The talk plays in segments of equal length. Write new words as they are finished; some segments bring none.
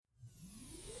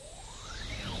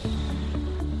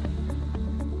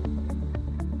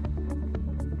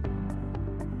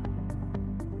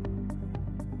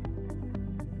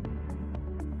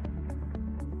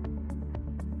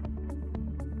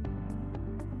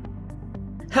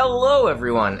Hello,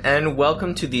 everyone, and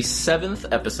welcome to the 7th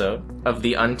episode of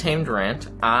The Untamed Rant.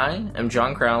 I am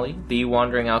John Crowley, the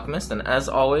Wandering Alchemist, and as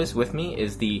always, with me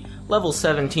is the level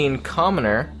 17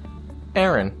 commoner,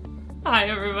 Aaron. Hi,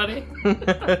 everybody.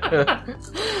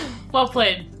 Well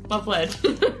played.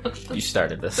 You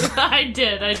started this. I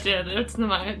did. It's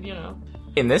my,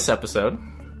 In this episode,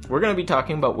 we're going to be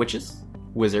talking about witches,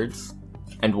 wizards,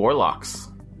 and warlocks.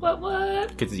 What?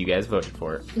 Because you guys voted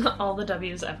for it. All the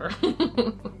W's ever.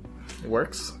 It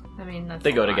works. I mean, that's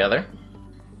They go together.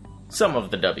 Some of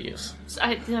the W's.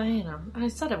 I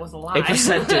said it was a lie. A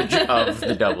percentage of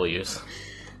the W's.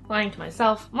 Lying to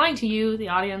myself, lying to you, the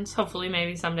audience. Hopefully,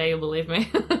 maybe someday you'll believe me.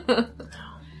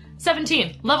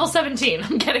 17. Level 17.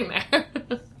 I'm getting there.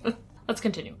 Let's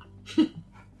continue.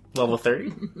 Level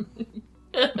 30?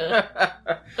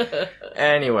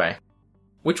 Anyway.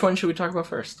 Which one should we talk about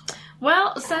first?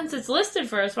 Well, since it's listed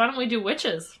first, why don't we do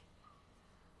witches?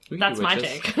 That's my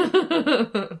take.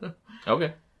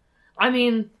 Okay. I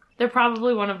mean, they're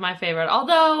probably one of my favorite.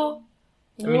 Although,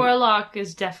 Warlock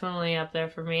is definitely up there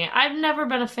for me. I've never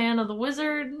been a fan of the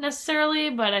Wizard, necessarily,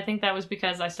 but I think that was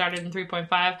because I started in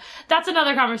 3.5. That's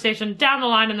another conversation down the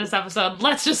line in this episode.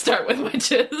 Let's just start with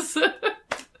witches.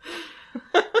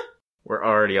 We're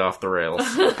already off the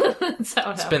rails. That's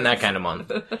how It's been that kind of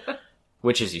month.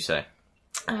 Witches, you say?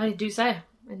 I do say.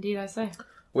 Indeed, I say.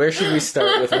 Where should we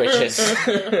start with witches?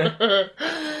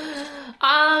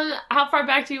 How far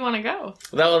back do you want to go?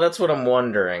 Well, that's what I'm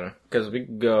wondering. Because we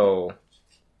go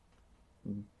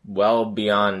well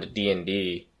beyond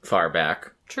D&D far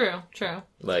back. True.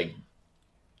 Like,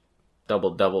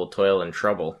 double, toil and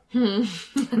trouble.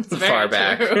 That's far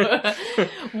back. True.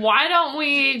 Why don't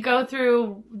we go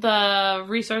through the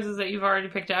resources that you've already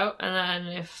picked out, and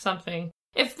then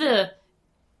if the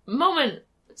moment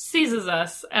seizes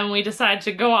us and we decide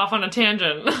to go off on a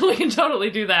tangent, we can totally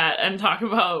do that and talk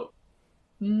about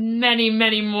many,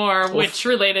 many more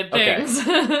witch-related things.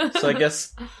 Okay. So I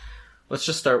guess let's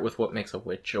just start with what makes a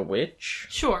witch a witch.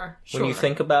 Sure. When you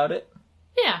think about it.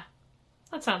 Yeah,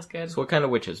 that sounds good. So what kind of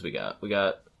witches we got? We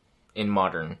got, in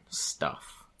modern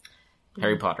stuff,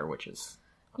 Harry Potter witches.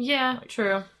 Yeah,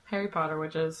 true. Harry Potter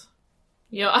witches.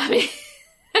 I mean...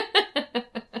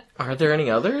 Are there any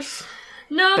others?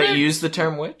 No, that use the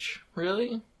term witch?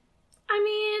 Really? I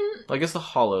mean... Well, I guess the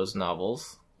Hollows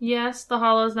novels. Yes, the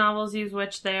Hollows novels use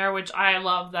witch there, which I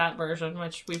love that version,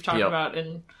 which we've talked about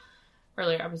in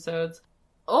earlier episodes.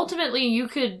 Ultimately, you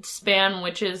could span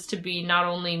witches to be not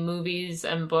only movies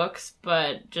and books,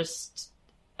 but just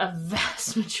a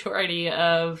vast majority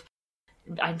of...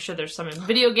 I'm sure there's some in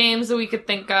video games that we could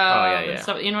think of. Oh, yeah. And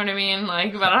stuff, you know what I mean? But I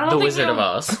don't The think Wizard of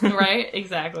Oz. Right?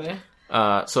 Exactly.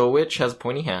 So a witch has a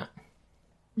pointy hat.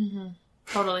 Mm-hmm.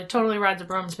 Totally rides a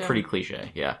broom, too. Pretty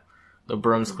cliche, yeah. The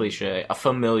broom's cliche. A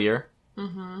familiar.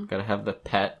 Mm-hmm. Gotta have the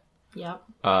pet. Yep.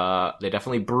 They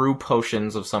definitely brew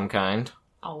potions of some kind.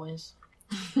 Always.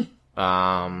 There's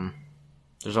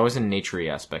always a nature-y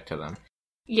aspect to them.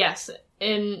 Yes.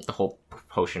 The whole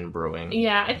potion brewing.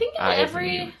 Yeah, I think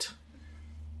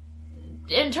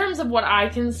in terms of what I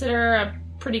consider a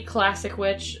pretty classic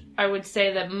witch, I would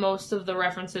say that most of the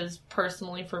references,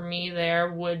 personally for me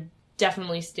there, would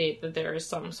definitely state that there is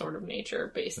some sort of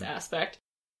nature-based aspect.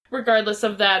 Regardless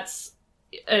of that's...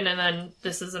 And then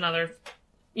this is another...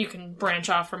 You can branch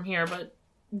off from here, but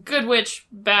good witch,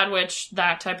 bad witch,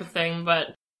 that type of thing,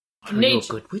 but... Are you a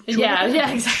good witch?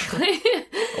 Yeah, exactly.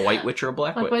 A white witch or a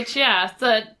black witch? Yeah.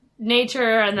 The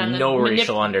nature and then... No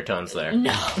racial undertones there.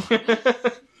 No.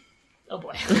 Oh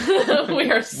boy.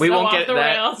 We won't off get the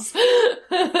that. rails.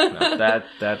 No,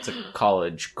 that's a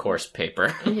college course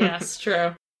paper. Yes,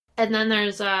 true. And then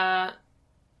there's but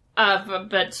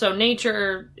so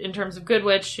nature in terms of good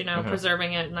witch,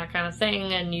 preserving it and that kind of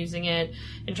thing, and using it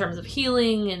in terms of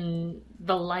healing and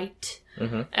the light.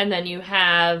 Mm-hmm. And then you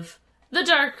have the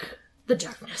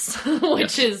darkness,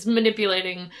 which is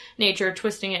manipulating nature,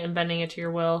 twisting it and bending it to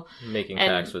your will. Making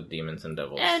pacts with demons and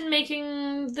devils. And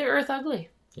making the earth ugly.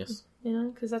 Yes.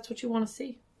 Because that's what you want to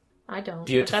see. I don't.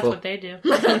 Beautiful. But that's what they do.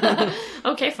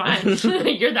 Okay, fine.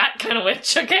 You're that kind of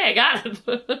witch. Okay, got it.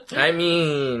 I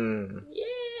mean... Yeah.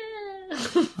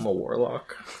 I'm a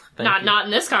warlock. Not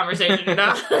in this conversation, you're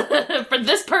not. For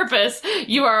this purpose,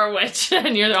 you are a witch,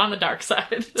 and you're on the dark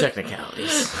side.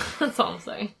 Technicalities. That's all I'm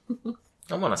saying.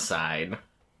 I'm on a side.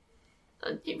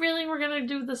 Really? We're gonna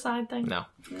do the side thing? No.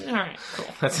 Alright, cool.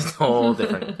 That's a whole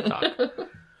different talk.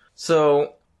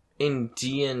 So, in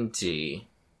D&D,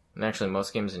 and actually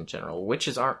most games in general,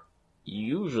 witches aren't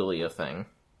usually a thing.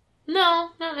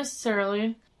 No, not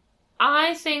necessarily.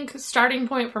 I think starting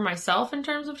point for myself in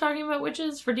terms of talking about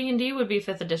witches for D&D would be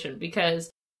 5th edition, because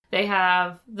They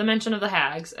have the mention of the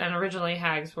hags, and originally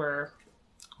hags were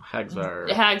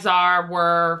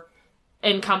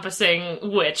encompassing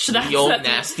witch. That's the old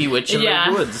nasty witch in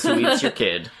the woods who eats your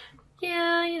kid.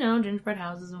 Yeah, gingerbread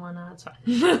houses and whatnot. It's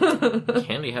fine.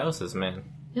 Candy houses, man.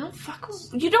 You don't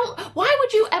you don't. Why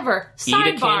would you ever eat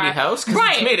a candy house?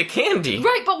 Because it's made of candy.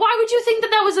 Right, but why would you think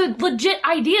that was a legit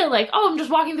idea? Like, I'm just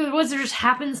walking through the woods, there just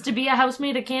happens to be a house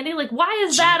made of candy? Like, why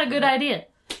is that a good idea?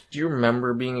 Do you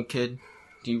remember being a kid?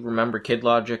 Do you remember kid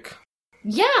logic?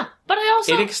 Yeah, but I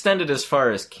also... It extended as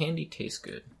far as candy tastes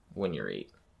good when you're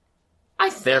 8.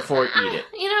 Therefore, eat it.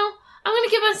 I'm going to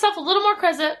give myself a little more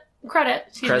credit,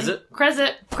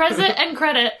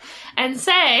 and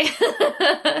say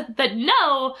that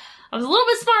no, I was a little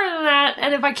bit smarter than that,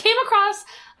 and if I came across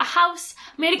a house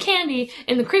made of candy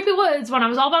in the creepy woods when I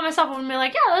was all by myself, I would be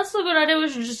like, yeah, that's a good idea, we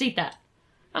should just eat that.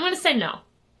 I'm going to say no.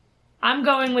 I'm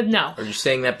going with no. Are you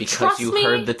saying that because you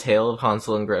heard the tale of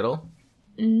Hansel and Gretel?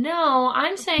 No,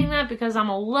 I'm saying that because I'm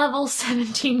a level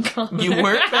 17 commoner. You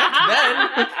weren't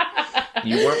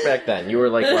back then. You were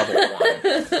like level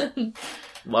 1.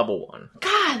 Level 1.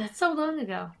 God, that's so long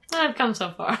ago. I've come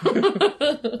so far.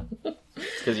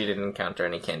 It's because you didn't encounter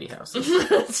any candy houses.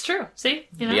 That's true. See?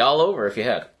 Be all over if you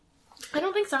had. I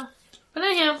don't think so. But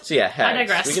anyhow. So yeah, hags. I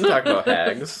digress. We can talk about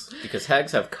hags, because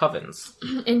hags have covens.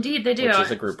 Indeed, they do. Which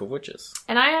is a group of witches.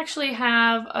 And I actually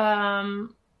have,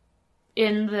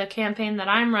 in the campaign that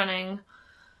I'm running,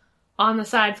 on the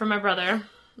side for my brother,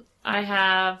 I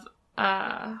have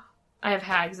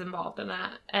hags involved in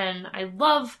that. And I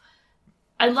love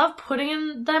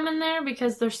putting them in there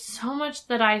because there's so much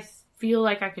that I feel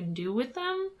like I can do with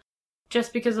them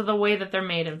just because of the way that they're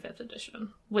made in 5th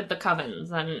edition with the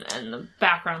covens and the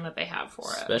background that they have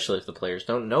for it. Especially if the players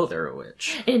don't know they're a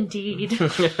witch. Indeed.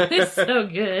 It's so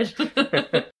good.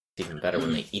 It's even better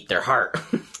when they eat their heart.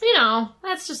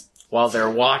 That's just... While they're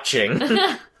watching.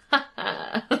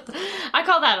 I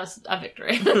call that a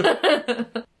victory.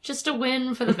 Just a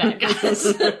win for the bad guys.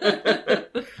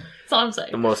 That's all I'm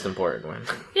saying. The most important win.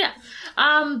 Yeah.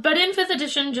 But in 5th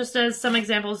edition, just as some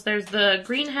examples, there's the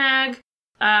Green Hag,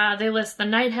 they list the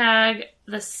Night Hag,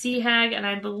 the Sea Hag, and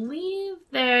I believe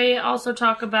they also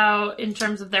talk about, in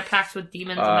terms of their pacts with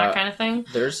demons and that kind of thing.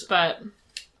 There's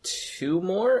 2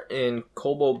 more in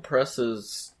Kobold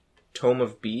Press's Tome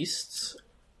of Beasts,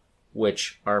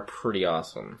 which are pretty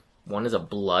awesome. One is a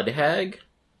Blood Hag.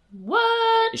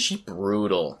 What? She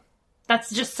brutal. That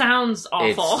just sounds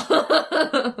awful.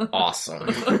 It's awesome.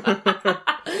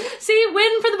 See,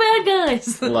 win for the bad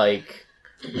guys. I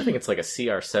think it's like a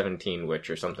CR-17 witch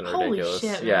or something ridiculous.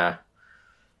 Holy shit. Yeah.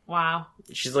 Wow.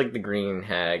 She's like the Green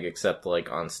Hag, except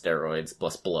on steroids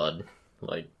plus blood.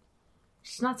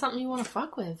 She's not something you want to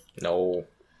fuck with. No.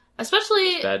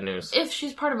 Especially bad news. If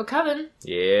she's part of a coven.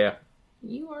 Yeah.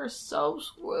 You are so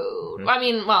screwed. Mm-hmm. I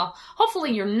mean, well,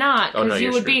 hopefully you're not, because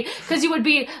you would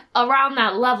be around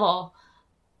that level.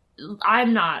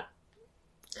 I'm not.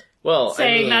 Well,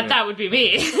 saying that would be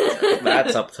me.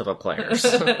 That's up to the players.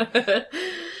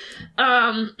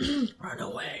 Run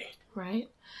away. Right.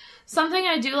 Something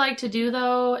I do like to do,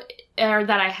 though, or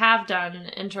that I have done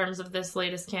in terms of this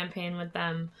latest campaign with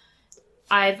them,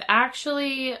 I've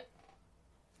actually,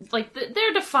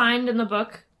 they're defined in the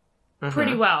book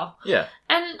pretty well. Yeah.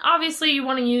 And obviously you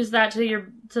want to use that to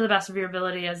the best of your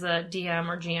ability as a DM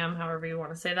or GM, however you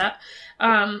want to say that.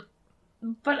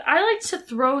 But I like to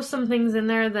throw some things in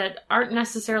there that aren't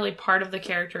necessarily part of the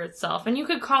character itself. And you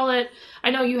could call it, I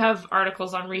know you have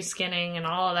articles on reskinning and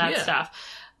all of that stuff,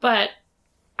 but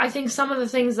I think some of the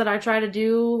things that I try to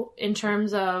do in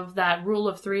terms of that rule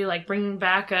of 3, like bringing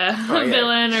back a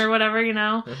villain or whatever,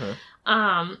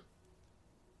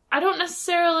 I don't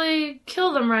necessarily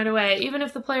kill them right away. Even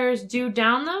if the players do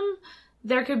down them,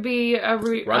 there could be a...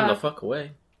 Run the fuck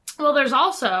away. Well, there's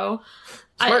also...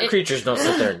 Smart creatures don't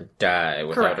sit there and die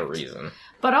without a reason.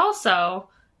 But also,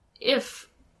 if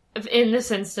in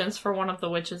this instance, for one of the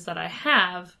witches that I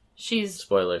have, she's...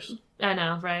 Spoilers. I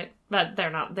know, right? But they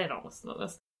don't listen to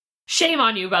this. Shame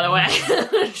on you, by the way.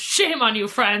 Shame on you,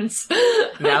 friends.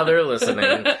 Now they're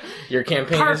listening. Your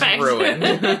campaign is ruined.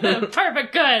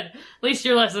 Perfect, good. At least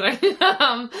you're listening.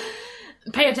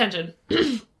 Pay attention.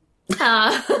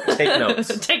 Take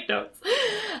notes. Take notes.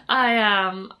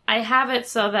 I have it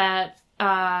so that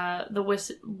the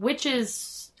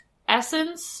witch's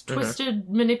essence, twisted,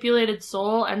 manipulated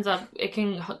soul, it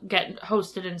can get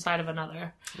hosted inside of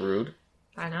another. Rude.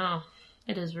 I know.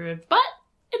 It is rude. But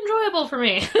enjoyable for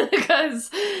me. Because,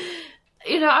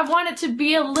 I want it to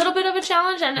be a little bit of a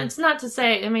challenge, and it's not to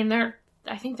say,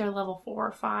 I think they're level 4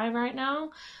 or 5 right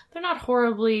now. They're not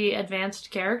horribly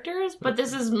advanced characters, but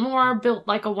this is more built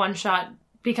like a one-shot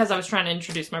because I was trying to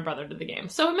introduce my brother to the game.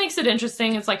 So it makes it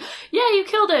interesting. It's like, yeah, you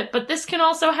killed it, but this can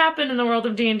also happen in the world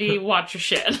of D&D. Watch your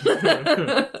shit.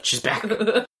 She's back.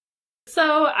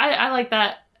 So I like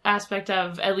that aspect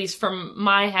of, at least from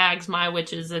my hags, my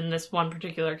witches in this one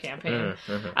particular campaign.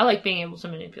 I like being able to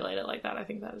manipulate it like that. I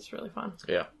think that is really fun.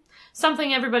 Yeah.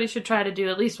 Something everybody should try to do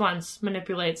at least once,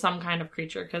 manipulate some kind of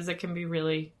creature, because it can be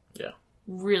really,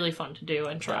 really fun to do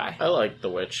and try. I like the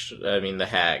witch. I mean, the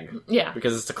hag. Yeah.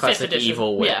 Because it's the classic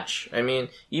evil witch. Yeah. I mean,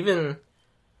 even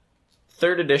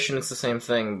 3rd edition, it's the same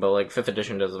thing, but, like, 5th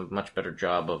edition does a much better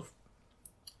job of,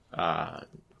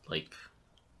 like,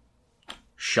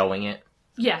 showing it.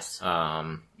 Yes.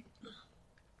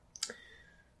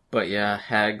 But yeah,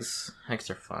 hags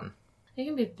are fun. They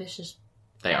can be vicious.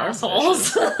 They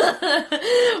assholes. are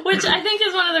vicious. Which I think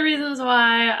is one of the reasons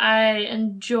why I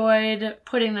enjoyed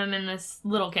putting them in this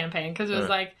little campaign, because it was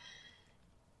like,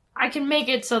 I can make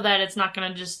it so that it's not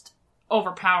going to just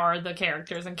overpower the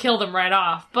characters and kill them right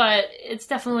off, but it's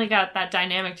definitely got that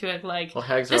dynamic to it, like, well,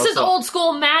 hags this is old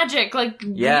school magic, like,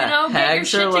 yeah, you know, get your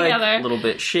shit are like together. A little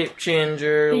bit shape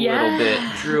changer, a little bit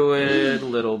druid, a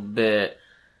little bit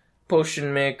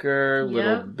potion maker, a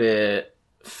little bit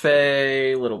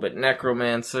fae, a little bit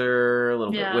necromancer, a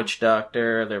little bit witch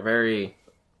doctor. They're very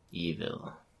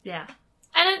evil. Yeah.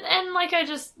 And like I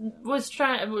just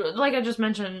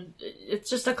mentioned, it's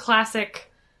just a classic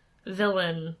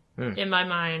villain in my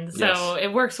mind. So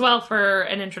it works well for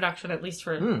an introduction, at least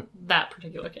for that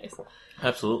particular case.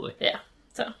 Absolutely. Yeah.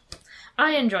 So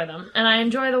I enjoy them. And I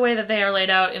enjoy the way that they are laid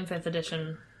out in 5th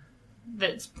edition.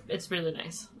 It's really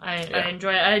nice. I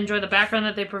enjoy the background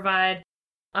that they provide.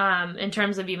 In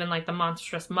terms of even, like, the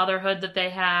monstrous motherhood that they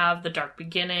have, the dark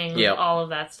beginning, all of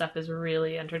that stuff is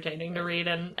really entertaining to read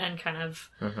and kind of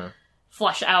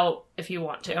flush out if you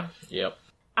want to. Yep.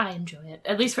 I enjoy it,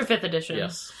 at least for 5th edition.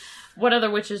 Yes. What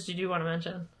other witches did you want to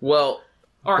mention? Well,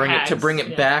 or hags, to bring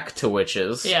it back to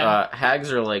witches,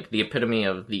 hags are, like, the epitome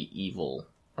of the evil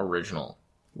original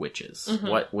witches.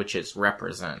 What witches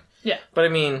represent. Yeah. But, I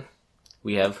mean,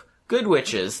 we have good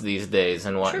witches these days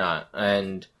and whatnot,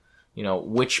 and... You know,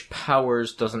 witch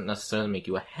powers doesn't necessarily make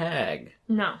you a hag.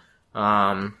 No.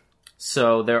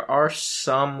 So there are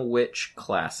some witch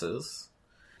classes.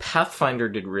 Pathfinder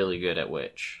did really good at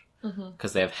witch.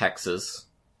 Because they have hexes.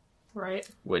 Right.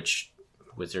 Which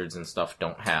wizards and stuff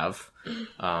don't have.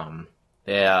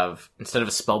 They have, instead of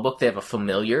a spellbook, they have a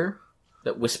familiar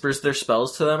that whispers their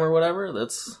spells to them or whatever.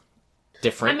 That's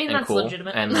different and that's cool.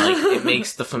 Legitimate. And, like, it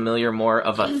makes the familiar more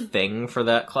of a thing for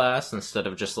that class instead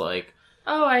of just, like...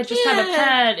 Oh, I just have a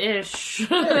pet-ish.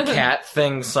 A cat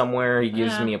thing somewhere. He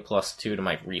gives me a +2 to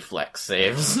my reflex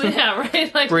saves. Yeah,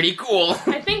 right? Like, pretty cool.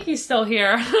 I think he's still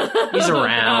here. He's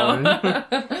around. No,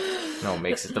 it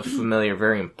makes it the familiar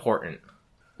very important.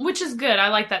 Which is good. I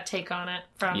like that take on it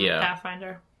from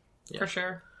Pathfinder. Yeah. For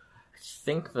sure. I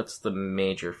think that's the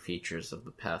major features of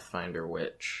the Pathfinder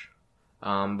Witch.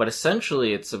 But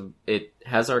essentially, it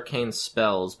has arcane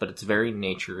spells, but it's very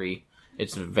nature-y.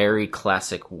 It's very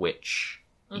classic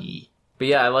witch-y. But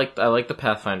yeah, I like the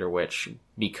Pathfinder Witch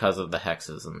because of the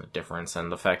hexes and the difference,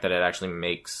 and the fact that it actually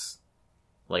makes,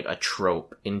 like, a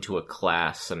trope into a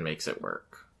class and makes it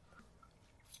work.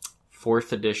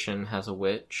 4th edition has a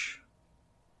witch,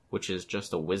 which is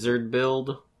just a wizard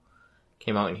build.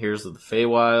 Came out in Heroes of the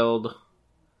Feywild.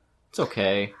 It's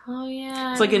okay. Oh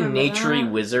yeah. It's like a nature-y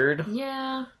wizard.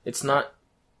 Yeah. It's not...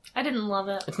 I didn't love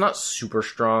it. It's not super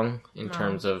strong in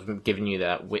terms of giving you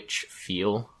that witch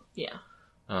feel. Yeah.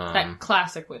 That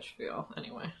classic witch feel,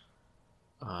 anyway.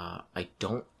 I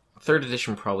don't... 3rd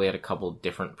edition probably had a couple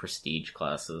different prestige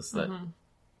classes that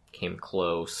came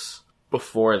close.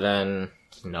 Before then,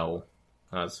 no.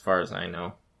 As far as I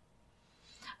know.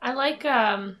 I like,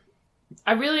 I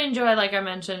really enjoy, like I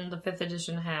mentioned, the 5th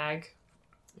edition hag.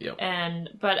 Yep.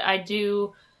 But I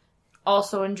do...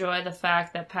 also enjoy the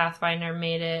fact that Pathfinder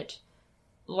made it,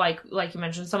 like you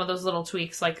mentioned, some of those little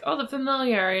tweaks, like, the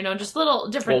familiar, you know, just little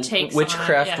different takes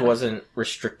witchcraft on it. wasn't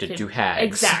restricted to hags.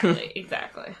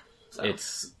 Exactly. So.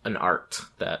 It's an art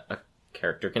that a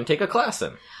character can take a class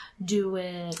in. Do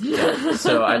it. Yeah.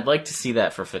 So I'd like to see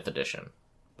that for 5th edition.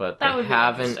 But that they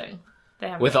haven't...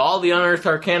 With all the Unearthed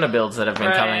Arcana builds that have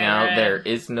been coming out, there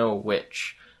is no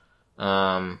witch.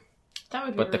 That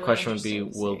would be but the really question would be,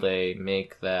 will they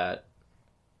make that...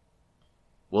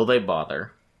 Will they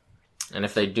bother? And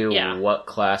if they do, what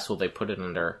class will they put it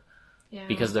under? Yeah.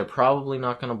 Because they're probably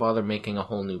not going to bother making a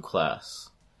whole new class.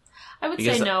 I would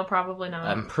say no, probably not.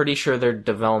 I'm pretty sure their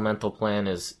developmental plan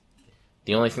is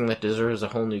the only thing that deserves a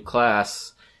whole new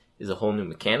class is a whole new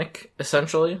mechanic,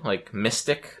 essentially. Like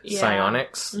Mystic,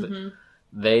 Psionics.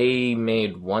 they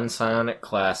made one psionic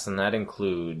class, and that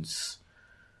includes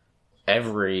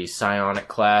every psionic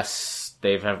class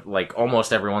they've have, like,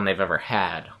 almost everyone they've ever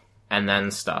had. And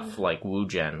then stuff like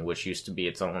Wugen, which used to be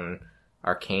its own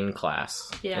arcane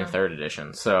class in 3rd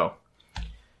edition. So,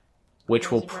 which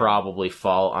will probably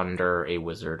fall under a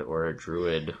wizard or a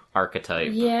druid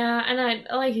archetype. Yeah, and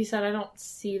I, like you said, I don't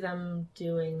see them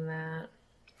doing that.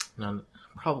 No,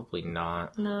 probably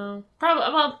not. No.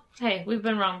 Probably, well, hey, we've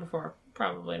been wrong before.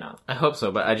 Probably not. I hope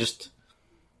so, but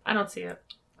I don't see it.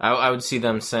 I would see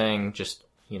them saying just,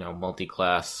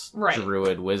 multi-class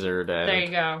druid, wizard, and there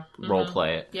you go.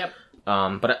 Roleplay it. Yep.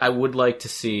 But I would like to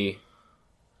see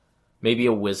maybe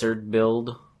a wizard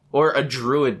build or a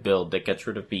druid build that gets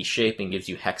rid of beast shape and gives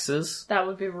you hexes. That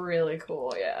would be really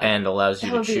cool, yeah. And allows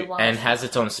you to choose, and has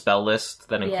its own spell list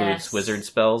that includes wizard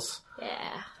spells.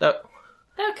 Yeah. That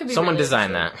could be someone really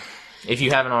design that. If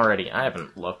you haven't already, I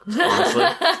haven't looked, honestly.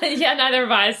 Yeah, neither have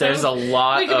I. So there's a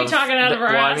lot we could be talking out of our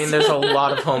ass. I mean, there's a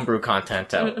lot of homebrew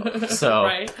content out. So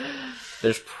right.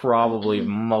 There's probably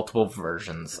multiple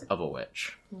versions of a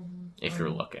witch, if you're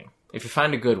looking. If you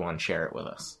find a good one, share it with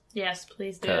us. Yes,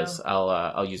 please do. Because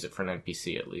I'll use it for an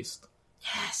NPC at least.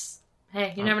 Yes.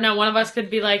 Hey, you never know. One of us could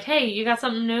be like, hey, you got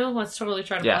something new? Let's totally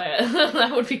try to play it.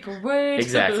 That would be great.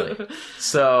 Exactly.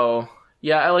 So,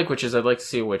 yeah, I like witches. I'd like to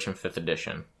see a witch in 5th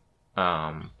edition.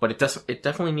 But it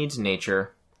definitely needs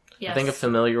nature. Yes. I think a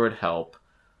familiar would help.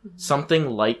 Something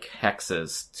like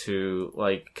hexes to,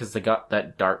 like, because they got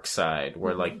that dark side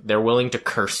where, like, they're willing to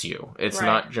curse you. It's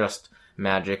not just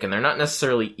magic, and they're not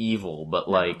necessarily evil, but,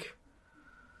 like...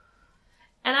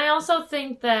 And I also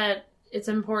think that it's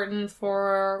important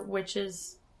for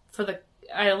witches,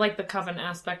 I like the coven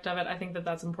aspect of it. I think that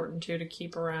that's important, too, to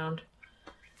keep around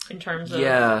in terms of...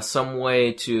 Yeah, some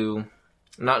way to...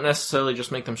 Not necessarily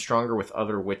just make them stronger with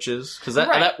other witches. Because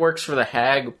that works for the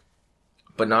hag,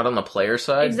 but not on the player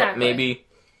side. Exactly. But maybe,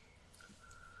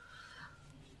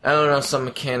 I don't know, some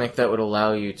mechanic that would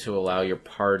allow you to allow your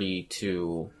party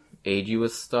to aid you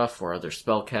with stuff, or other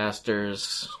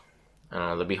spellcasters. I don't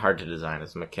know, that'd be hard to design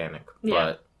as a mechanic. Yeah.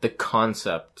 But the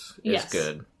concept is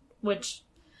good. Which,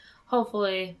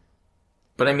 hopefully...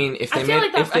 But I mean, if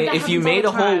you made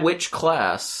a whole witch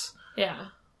class... Yeah.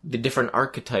 The different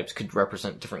archetypes could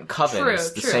represent different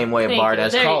covens, the same way a bard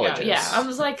has colleges. Yeah, I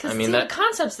was like, because the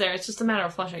concept's there, it's just a matter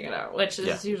of fleshing it out, which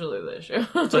is usually the issue.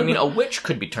 So, I mean, a witch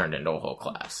could be turned into a whole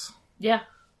class. Yeah.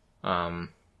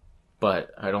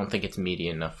 But I don't think it's meaty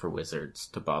enough for wizards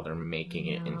to bother making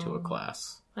it into a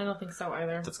class. I don't think so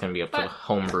either. That's going to be up to the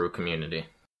homebrew community.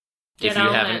 If you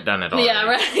haven't done it already. Yeah,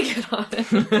 right, get on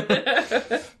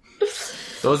it.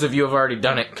 Those of you who have already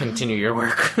done it, continue your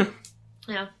work.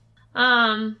 Yeah.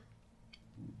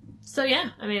 So yeah,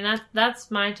 I mean, that's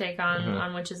my take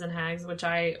on witches and hags, which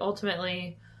I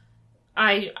ultimately,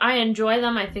 I enjoy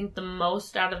them, I think, the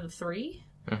most out of the 3.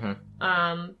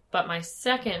 But my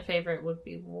second favorite would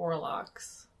be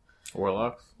warlocks.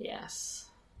 Warlocks? Yes.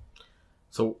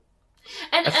 So...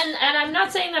 And I'm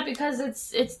not saying that because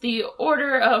it's the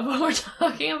order of what we're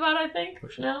talking about, I think.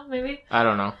 No, maybe? I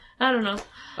don't know.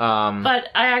 But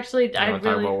I want to talk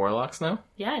about warlocks now?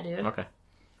 Yeah, I do. Okay.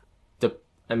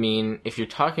 I mean, if you're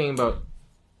talking about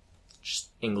just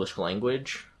English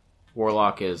language,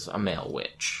 warlock is a male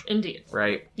witch. Indeed.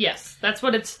 Right? Yes, that's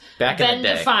what it's been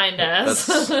defined as.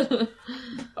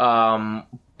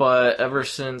 But ever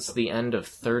since the end of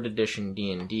 3rd edition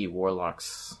D&D,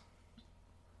 warlocks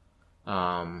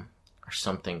are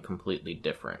something completely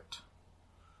different.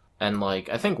 And, like,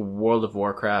 I think World of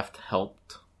Warcraft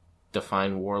helped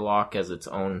define warlock as its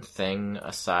own thing,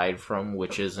 aside from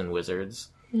witches and wizards.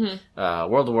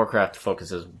 World of Warcraft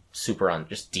focuses super on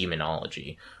just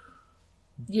demonology.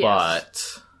 Yes.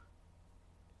 But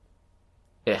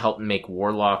it helped make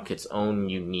Warlock its own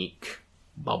unique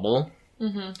bubble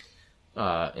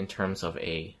in terms of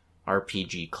a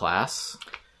RPG class.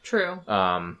 True.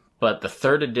 But the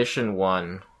 3rd edition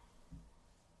one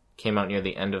came out near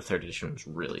the end of 3rd edition was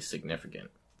really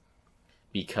significant.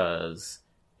 Because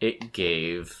it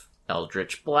gave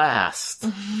Eldritch Blast.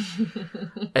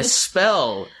 A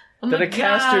spell that a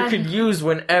caster could use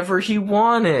whenever he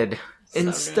wanted.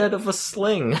 Instead of a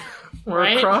sling or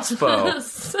a crossbow.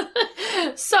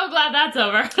 So glad that's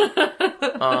over.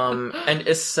 And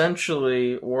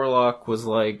essentially, Warlock was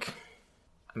like...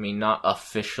 I mean, not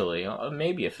officially.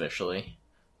 Maybe officially.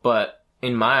 But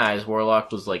in my eyes,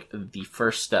 Warlock was like the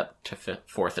first step to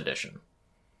 4th edition.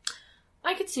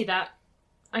 I could see that.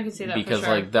 Because,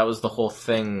 like, that was the whole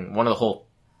thing. One of the whole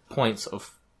points of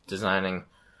designing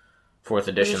 4th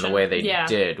edition the way they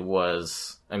did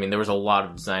was... I mean, there was a lot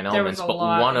of design elements, but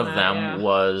one of them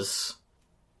was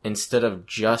instead of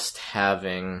just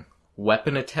having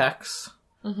weapon attacks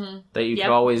that you Yep.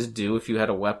 could always do if you had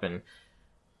a weapon,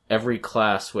 every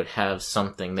class would have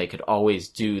something they could always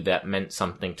do that meant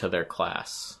something to their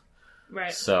class.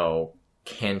 Right. So,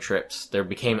 cantrips, there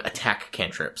became attack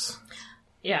cantrips.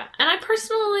 Yeah. And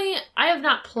I have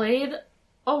not played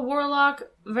a warlock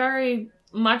very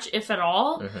much, if at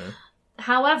all.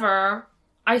 However,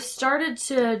 I started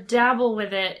to dabble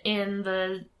with it in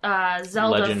the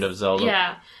Zelda... Legend of Zelda.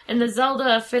 Yeah. In the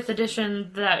Zelda 5th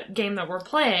edition, that game that we're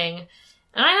playing.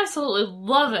 And I absolutely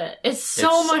love it. It's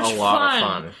so much fun. It's a lot of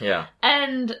fun, yeah.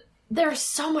 And there's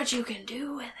so much you can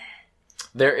do with it.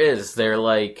 There is. They're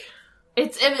like...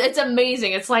 It's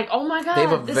amazing. It's like, oh my They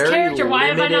have god, a this very character, why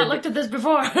have I not limited- looked at this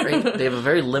before? Right? They have a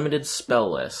very limited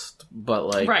spell list, but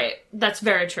like... Right. That's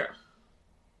very true.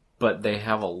 But they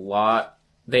have a lot...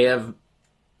 They have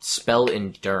spell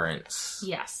endurance.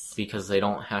 Yes. Because they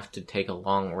don't have to take a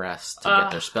long rest to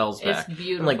get their spells back. It's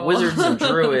beautiful. And like wizards and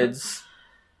druids,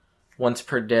 once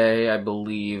per day, I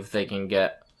believe they can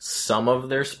get some of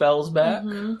their spells back.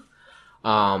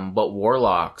 But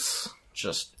warlocks,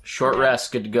 just short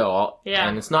rest, good to go. Yeah.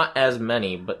 And it's not as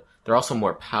many, but they're also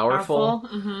more powerful.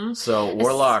 So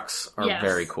warlocks are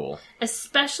very cool.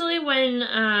 Especially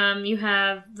when you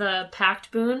have the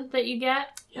Pact boon that you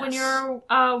get when you're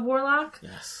a warlock.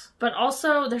 Yes. But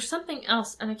also, there's something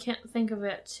else, and I can't think of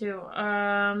it, too.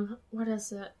 What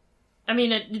is it? I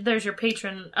mean, there's your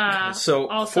patron. So,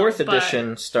 also, 4th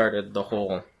edition started the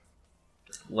whole...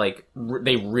 Like,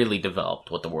 they really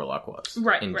developed what the warlock was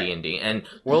in D&D. And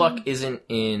warlock isn't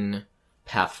in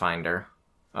Pathfinder.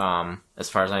 As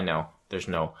far as I know, there's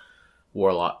no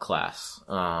warlock class.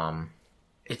 I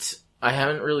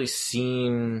haven't really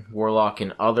seen warlock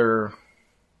in other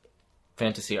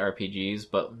fantasy RPGs,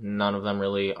 but none of them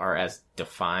really are as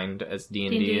defined as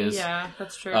D&D is. Yeah,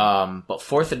 that's true. But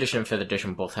 4th edition and 5th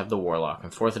edition both have the warlock,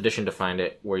 and 4th edition defined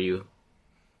it where you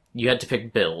had to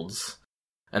pick builds,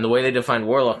 and the way they defined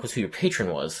warlock was who your patron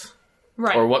was,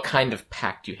 right? Or what kind of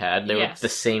pact you had. They were the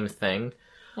same thing.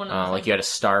 Like you had a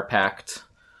star pact,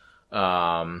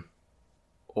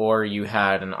 or you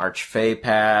had an archfey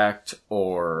pact,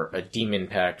 or a demon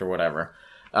pact, or whatever.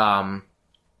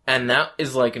 And that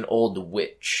is like an old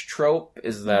witch trope,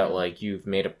 is that like you've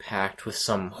made a pact with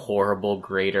some horrible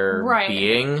greater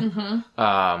being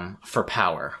for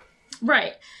power.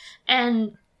 Right.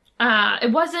 And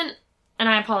it wasn't, and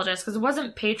I apologize, because it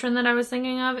wasn't patron that I was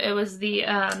thinking of, it was the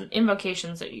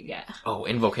invocations that you get. Oh,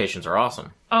 invocations are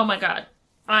awesome. Oh my god.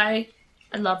 I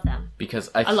love them. Because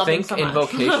I think so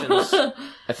invocations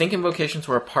I think invocations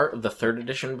were a part of the 3rd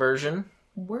edition version.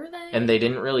 Were they? And they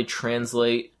didn't really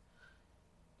translate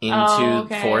into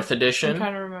 4th edition. I'm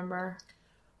trying to remember.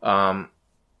 I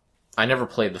never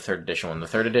played the 3rd edition one. The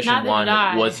 3rd edition one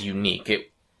was unique.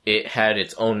 It had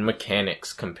its own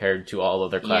mechanics compared to all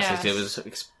other classes. Yes. It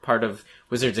was part of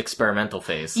Wizard's experimental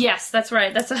phase. Yes, that's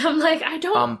right. That's I'm like, I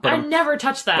never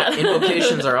touched that. But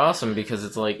invocations are awesome because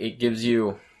it's like, it gives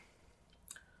you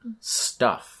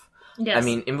stuff. Yes. I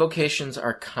mean, invocations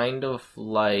are kind of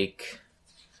like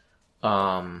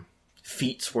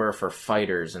feats were for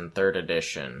fighters in 3rd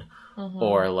edition.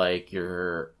 Or like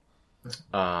your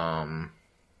I'm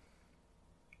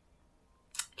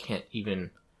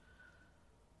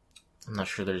not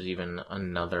sure there's even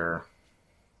another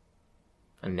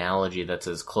analogy that's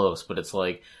as close, but it's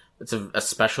like it's a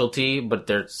specialty, but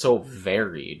they're so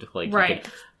varied. Like you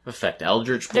could affect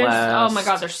Eldritch Blast. Oh my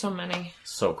god, there's so many.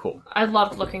 So cool. I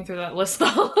loved looking through that list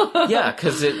though. Yeah,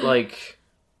 because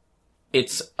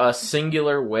it's a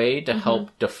singular way to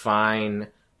help define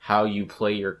how you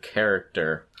play your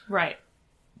character. Right.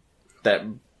 That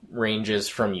ranges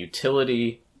from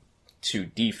utility to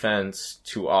defense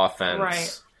to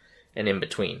offense and in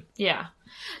between. Yeah.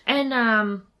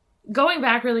 And going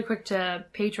back really quick to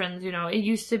patrons, it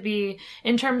used to be,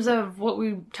 in terms of what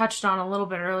we touched on a little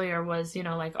bit earlier, was,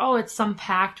 like, oh, it's some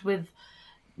pact with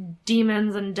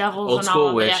demons and devils Old and school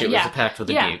all witch, that. it was a pact with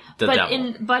the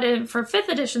devil. But for 5th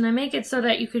edition, they make it so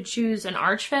that you could choose an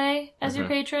archfey as your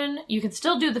patron. You can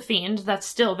still do the fiend. That's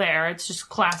still there. It's just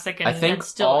classic and I think it's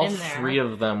still all in there. 3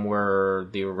 of them were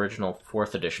the original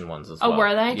 4th edition ones as well. Oh,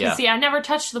 were they? Yeah. See, I never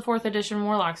touched the 4th edition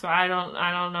warlock, so I don't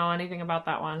know anything about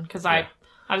that one because I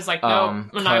was like, nope,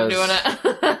 I'm not doing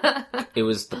it. It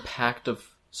was the Pact of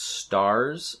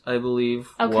Stars, I believe,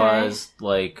 was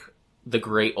like the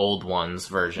Great Old Ones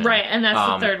version. Right, and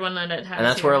that's the 3rd one that it has. And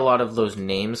that's where a lot of those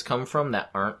names come from that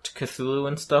aren't Cthulhu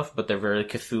and stuff, but they're very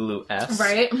Cthulhu-esque.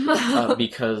 Right.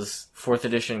 Because 4th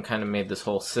edition kind of made this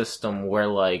whole system where,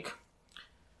 like,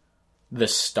 the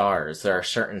stars, there are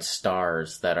certain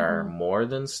stars that are more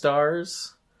than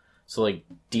stars. So, like,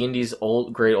 D&D's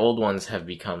great old ones have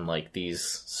become, like, these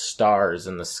stars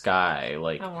in the sky,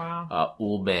 like, Oh, wow.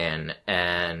 Ulban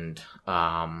and,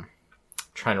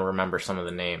 trying to remember some of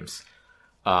the names.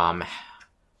 Hadar,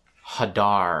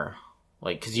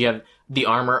 like, because you have the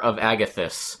armor of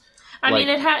Agathis. I like,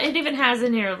 mean, it even has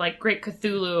in here, like, Great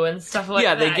Cthulhu and stuff like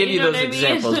yeah, that. they give you know those what I mean?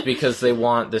 examples because they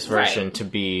want this version Right. to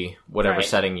be whatever Right.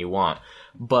 setting you want.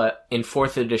 But in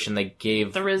 4th edition, they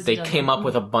came up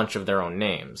with a bunch of their own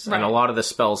names. Right. And a lot of the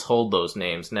spells hold those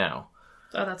names now.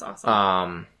 Oh, that's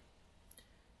awesome.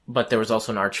 But there was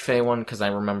also an Archfey one, because I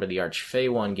remember the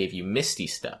Archfey one gave you Misty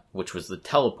Step, which was the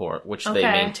teleport, which they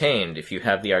Okay. maintained. If you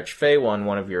have the Archfey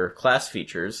one of your class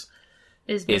features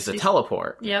is a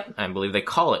teleport. Yep. I believe they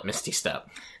call it Misty Step.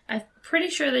 I'm pretty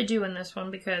sure they do in this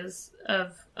one because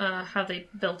of how they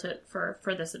built it for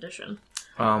this edition.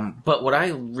 But what I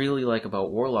really like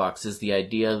about Warlocks is the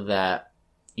idea that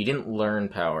you didn't learn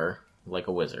power like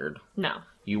a wizard. No.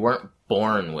 You weren't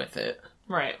born with it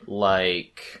Right.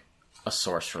 like a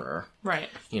sorcerer. Right.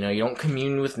 You know, you don't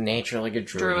commune with nature like a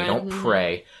druid. You don't mhm.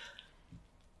 pray.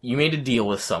 You made a deal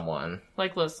with someone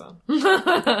Like, listen.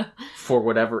 for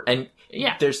whatever, and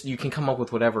Yeah. you can come up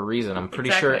with whatever reason. I'm pretty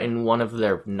Exactly. sure in one of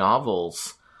their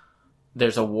novels,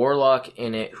 there's a warlock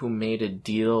in it who made a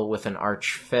deal with an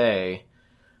archfey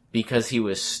because he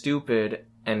was stupid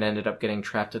and ended up getting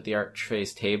trapped at the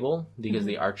archfey's table because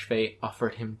the archfey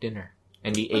offered him dinner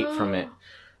and he ate from it.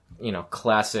 You know,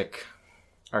 classic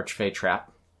archfey trap.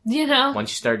 You know?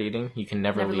 Once you start eating, you can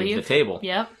never Never leave the leave. table.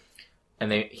 Yep.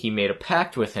 And he made a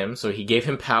pact with him, so he gave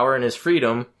him power and his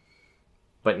freedom,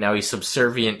 but now he's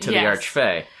subservient to Yes. the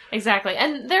archfey. Exactly.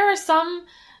 And there are some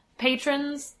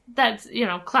patrons that's, you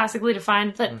know, classically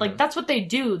defined that, like, that's what they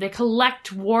do. They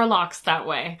collect warlocks that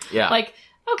way. Yeah. Like,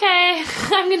 okay,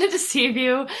 I'm going to deceive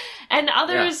you. And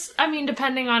others, I mean,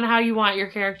 depending on how you want your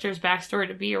character's backstory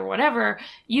to be or whatever,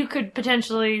 you could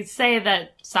potentially say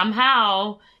that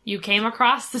somehow you came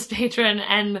across this patron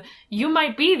and you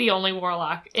might be the only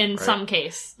warlock in some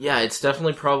case. Yeah, it's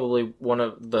definitely probably one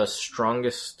of the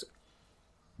strongest...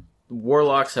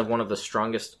 Warlocks have one of the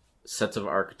strongest sets of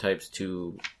archetypes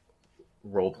to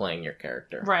role-playing your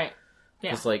character. Right.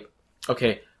 Yeah. It's like,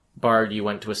 okay, Bard, you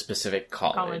went to a specific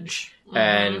college. Mhm.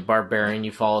 And Barbarian,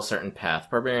 you follow a certain path.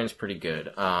 Barbarian's pretty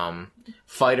good.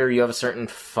 Fighter, you have a certain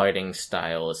fighting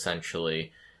style,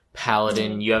 essentially.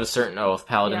 Paladin, you have a certain oath.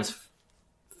 Paladin's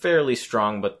fairly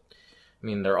strong, but, I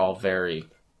mean, they're all very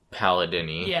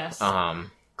paladin-y. Yes.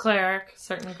 Cleric,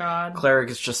 certain god. Cleric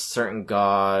is just a certain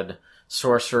god.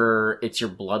 Sorcerer, it's your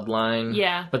bloodline.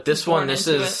 Yeah. But this Born one, this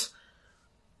into is...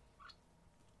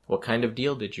 What kind of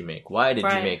deal did you make? Why did you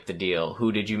Right. make the deal?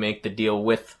 Who did you make the deal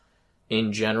with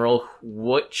in general?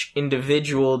 Which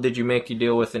individual did you make the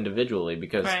deal with individually?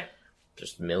 Because Right.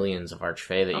 there's millions of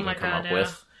Archfey that you my can come God, up yeah.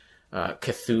 with.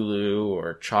 Cthulhu,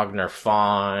 or Chognar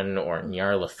Fawn, or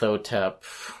Nyarlathotep,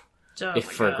 Oh if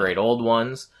my for God. great old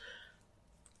ones.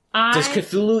 Does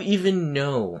Cthulhu even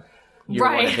know you're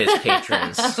one of his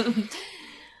patrons?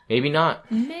 Maybe not.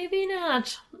 Maybe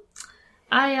not.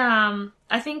 I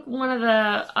think one of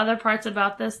the other parts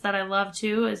about this that I love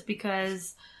too is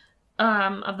because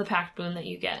of the pact boon that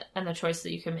you get and the choice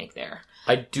that you can make there.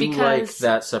 I do like Because-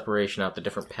 that separation out, the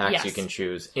different packs Yes. you can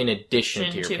choose in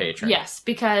addition to your patron. Yes,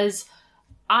 because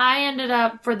I ended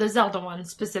up, for the Zelda one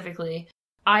specifically,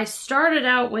 I started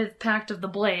out with Pact of the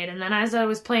Blade, and then as I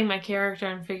was playing my character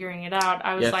and figuring it out,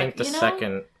 I was Yeah, I like, think the you know,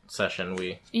 second session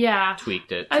we yeah,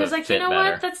 tweaked it to I was like, fit you know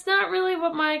better. what? That's not really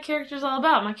what my character's all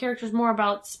about. My character's more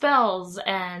about spells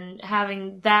and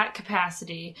having that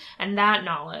capacity and that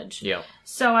knowledge. Yeah.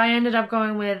 So I ended up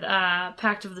going with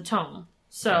Pact of the Tome.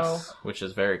 So Yes, which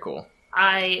is very cool.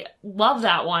 I love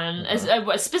that one, as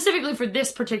specifically for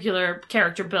this particular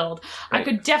character build. I Right.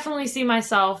 could definitely see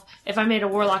myself, if I made a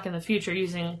warlock in the future,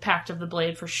 using Pact of the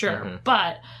Blade for sure.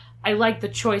 But I like the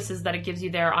choices that it gives you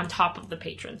there on top of the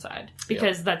patron side,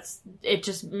 because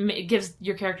it gives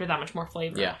your character that much more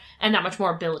flavor, Yeah. and that much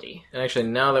more ability. And actually,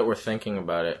 now that we're thinking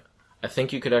about it, I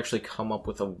think you could actually come up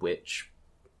with a witch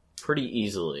pretty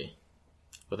easily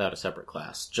without a separate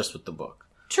class, just with the book,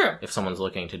 True. if someone's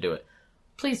looking to do it.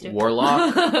 Please do.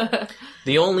 Warlock.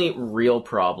 The only real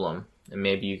problem, and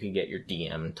maybe you could get your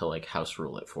DM to like house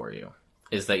rule it for you,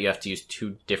 is that you have to use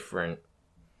two different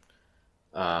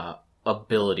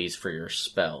abilities for your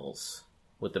spells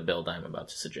with the build I'm about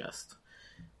to suggest.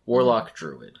 Warlock,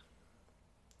 Druid.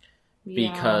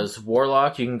 Yeah. Because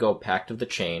Warlock, you can go Pact of the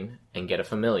Chain and get a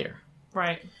familiar.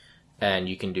 Right. And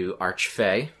you can do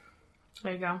Archfey,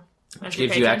 There you go. which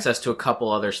gives you access to a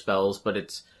couple other spells, but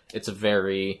it's a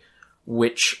very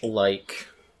witch-like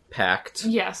pact.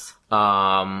 Yes.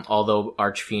 Although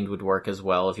Archfiend would work as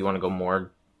well if you want to go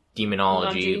more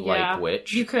demonology like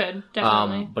Witch. You could,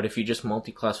 definitely. But if you just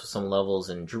multi-class with some levels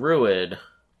in Druid,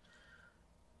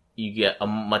 you get a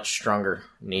much stronger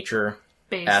nature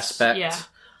aspect. Yeah.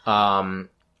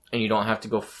 And you don't have to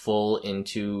go full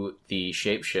into the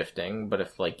shape-shifting, but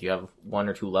if like you have 1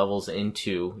 or 2 levels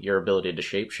into your ability to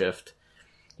shapeshift,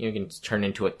 you can turn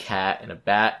into a cat and a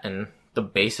bat and the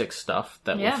basic stuff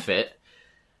that would fit.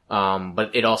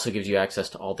 But it also gives you access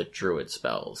to all the Druid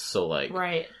spells, so like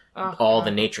all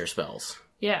the nature spells.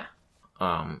 Yeah.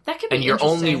 That could be and your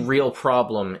only real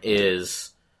problem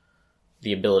is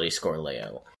the ability score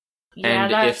layout. Yeah,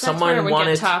 and if someone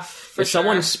wanted, tough, if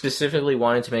someone specifically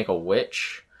wanted to make a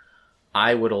witch,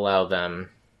 I would allow them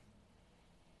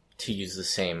to use the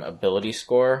same ability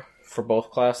score for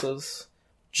both classes,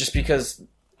 just because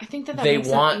I think that they makes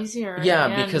want it easier.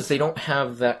 Yeah, because they don't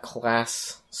have that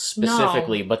class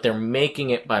specifically, but they're making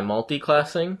it by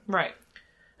multi-classing, right?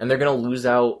 And they're going to lose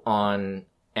out on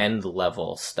end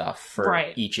level stuff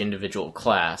for each individual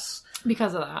class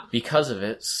because of that. Because of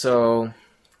it, so.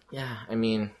 Yeah, I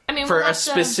mean for a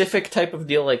specific type of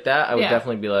deal like that, I would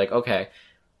definitely be like, okay,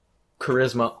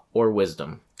 charisma or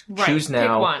wisdom. Right. Choose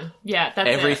now. Pick one. Yeah, that's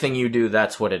everything you do,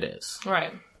 that's what it is.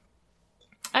 Right.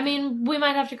 I mean, we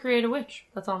might have to create a witch.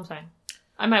 That's all I'm saying.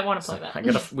 I might want to play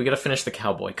that. We gotta finish the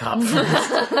Cowboy Cop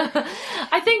first.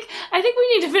 I think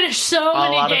we need to finish so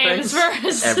many games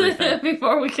first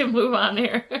before we can move on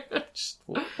here. Just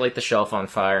light the shelf on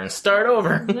fire and start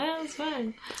over. That's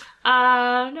fine.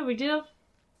 No big deal.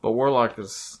 But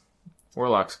Warlock's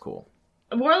cool.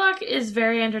 Warlock is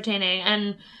very entertaining,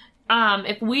 and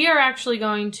if we are actually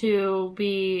going to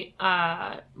be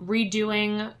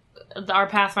redoing our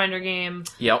Pathfinder game,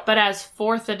 but as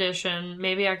 4th edition,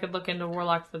 maybe I could look into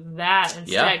Warlock for that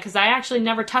instead, because I actually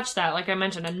never touched that. Like I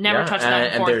mentioned, I never touched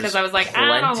that in 4th, because I was like,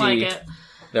 I don't like it.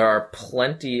 There are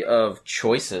plenty of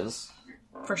choices.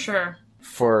 For sure.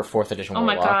 For 4th edition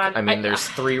Warlock. Oh my god. I mean, there's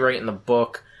 3 right in the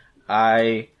book.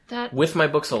 With my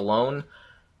books alone,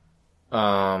 there's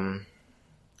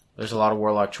a lot of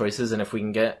Warlock choices, and if we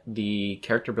can get the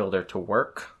character builder to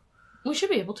work... We should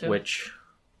be able to. Which,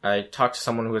 I talked to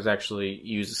someone who was actually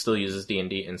still uses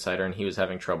D&D Insider, and he was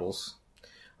having troubles.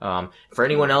 For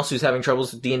anyone else who's having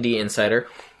troubles with D&D Insider...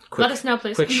 Let us know,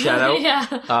 please. Quick shout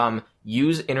out.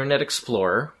 Use Internet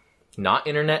Explorer, not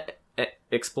Internet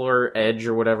Explorer Edge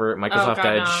or whatever, Microsoft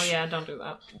Edge. No, yeah, don't do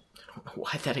that. I don't know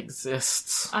why that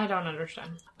exists. I don't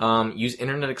understand. Use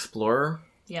Internet Explorer.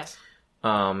 Yes.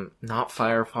 Not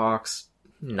Firefox,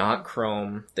 not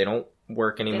Chrome. They don't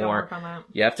work anymore. They don't work on that.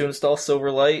 You have to install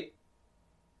Silverlight.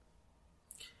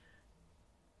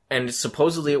 And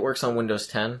supposedly it works on Windows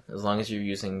 10, as long as you're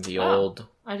using the old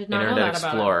I did not Internet know that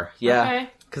Explorer. About it. Yeah,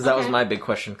 because that was my big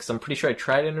question, because I'm pretty sure I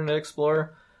tried Internet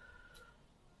Explorer.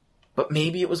 But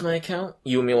maybe it was my account.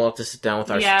 You and me will have to sit down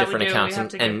with our different accounts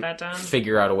and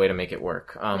figure out a way to make it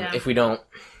work. If we don't,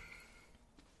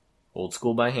 old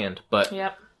school by hand. But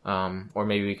or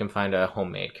maybe we can find a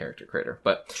homemade character creator.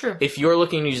 But if you're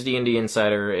looking to use D&D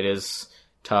Insider, it is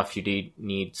tough. You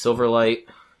need Silverlight.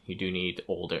 You do need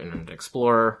old Internet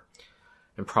Explorer,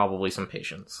 and probably some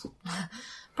patience.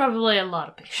 Probably a lot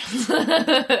of patience.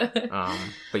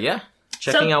 But yeah.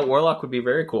 Checking out Warlock would be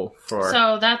very cool for.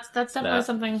 So that's definitely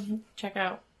something to check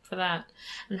out for that,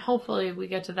 and hopefully we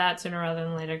get to that sooner rather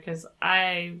than later, because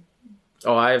I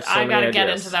have so many gotta get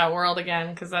into that world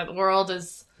again, because that world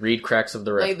is. Read Cracks of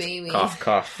the Rift. Baby. Cough,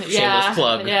 cough. Shameless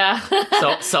plug. Yeah.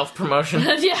 Self promotion.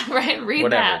 Yeah, right. Read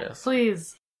whatever that, it is.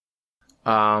 Please.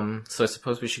 So I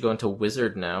suppose we should go into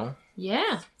Wizard now.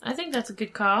 Yeah, I think that's a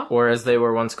good call. Or as they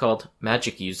were once called,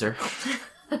 Magic User.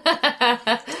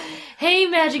 Hey,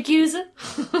 Magic User.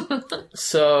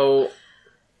 So,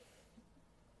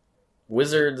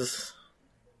 Wizards...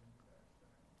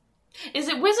 Is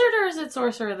it Wizard or is it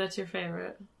Sorcerer that's your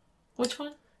favorite? Which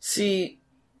one? See,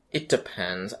 it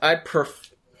depends.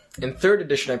 In 3rd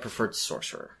edition, I preferred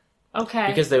Sorcerer. Okay.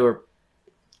 Because they were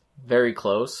very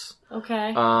close.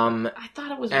 Okay. I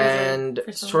thought it was Wizard.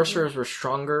 And Sorcerers were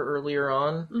stronger earlier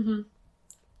on. Mm-hmm.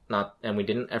 And we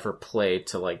didn't ever play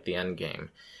to, like, the end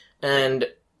game. And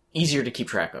easier to keep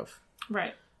track of.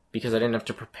 Right. Because I didn't have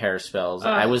to prepare spells.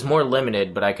 I was more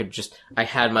limited, but I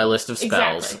had my list of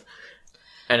spells. Exactly.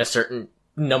 And a certain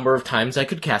number of times I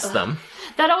could cast them.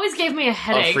 That always gave me a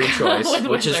headache. Of free choice,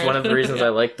 which is one of the reasons I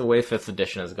like the way 5th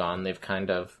edition has gone. They've kind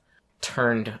of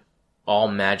turned all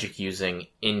magic using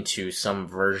into some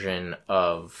version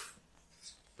of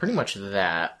pretty much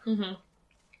that,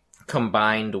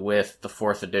 combined with the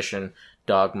 4th edition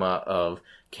dogma of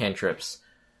cantrips,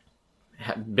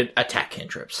 attack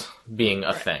cantrips being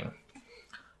a thing.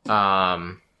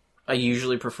 I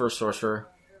usually prefer sorcerer.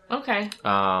 Okay.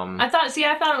 I thought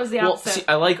it was the opposite.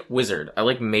 I like wizard. I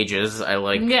like mages. I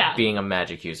like being a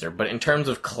magic user. But in terms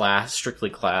of strictly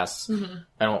class,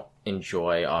 I don't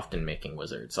enjoy often making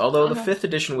wizards. Although the 5th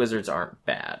edition wizards aren't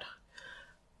bad.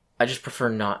 I just prefer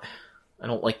not... I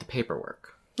don't like the paperwork.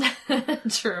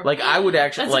 True. Like, I would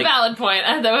actually... That's a valid point,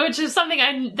 which is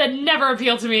something that never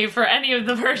appealed to me for any of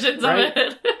the versions of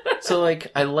it. So,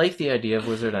 like, I like the idea of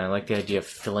wizard, and I like the idea of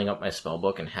filling up my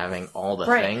spellbook and having all the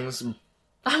things.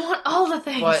 I want all the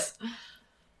things. But...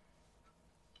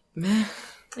 meh.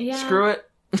 Yeah. Screw it.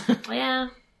 Yeah.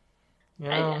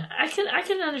 Yeah. I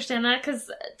can understand that, because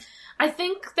I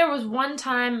think there was one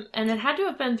time, and it had to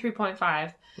have been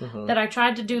 3.5, that I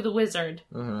tried to do the wizard,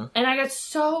 and I got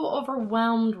so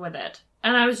overwhelmed with it.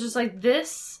 And I was just like,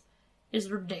 this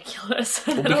is ridiculous.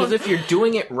 Well, because if you're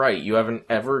doing it right, you have an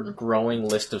ever-growing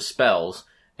list of spells,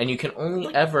 and you can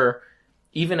only ever,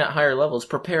 even at higher levels,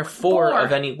 prepare four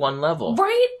of any one level.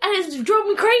 Right? And it drove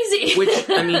me crazy. Which,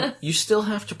 I mean, you still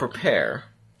have to prepare.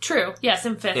 True. Yes,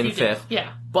 in 5th. In 5th.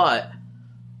 Yeah. But,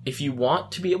 if you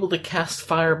want to be able to cast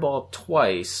Fireball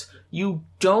twice, you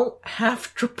don't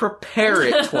have to prepare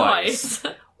it twice.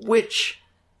 Which...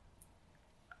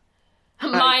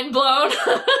 mind blown.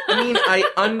 I mean, I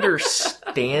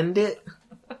understand it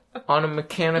on a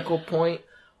mechanical point,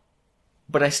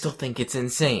 but I still think it's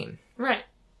insane. Right.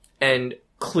 And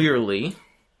clearly,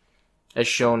 as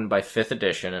shown by 5th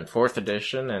edition and 4th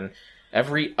edition and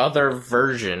every other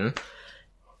version,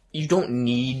 you don't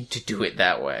need to do it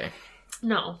that way.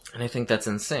 No. And I think that's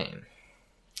insane.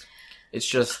 It's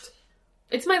just...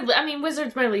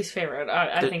 Wizard's my least favorite.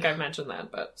 I think I've mentioned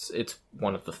that, but... It's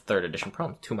one of the 3rd edition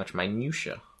problems. Too much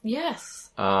minutia.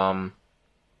 Yes. I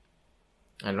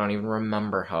don't even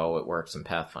remember how it works in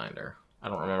Pathfinder. I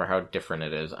don't remember how different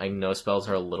it is. I know spells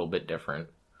are a little bit different.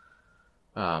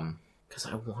 Because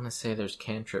I want to say there's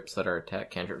cantrips that are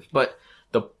attack cantrips. But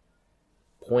the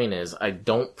point is, I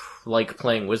don't like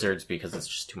playing wizards because it's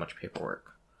just too much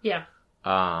paperwork. Yeah.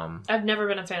 I've never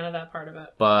been a fan of that part of it.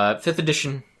 But 5th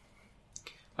edition...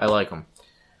 I like them.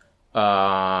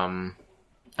 And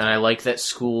I like that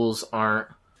schools aren't...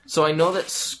 So I know that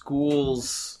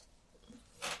schools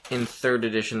in 3rd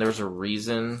edition, there was a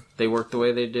reason they worked the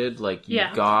way they did. Like, you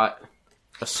got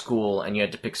a school and you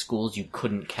had to pick schools you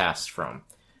couldn't cast from.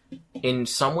 In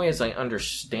some ways, I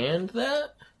understand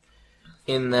that.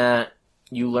 In that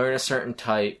you learn a certain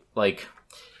type, like...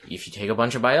 If you take a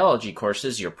bunch of biology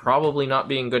courses, you're probably not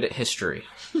being good at history.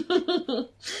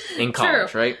 In college,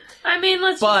 True. right? I mean,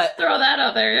 let's just throw that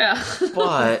out there, yeah.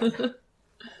 But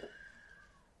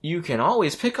you can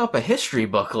always pick up a history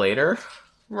book later.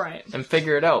 Right. And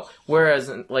figure it out. Whereas,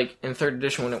 in 3rd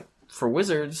edition, for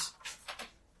wizards,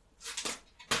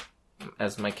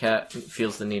 as my cat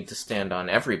feels the need to stand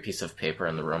on every piece of paper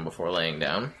in the room before laying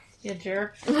down. You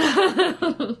jerk.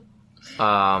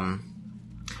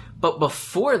 But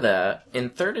before that,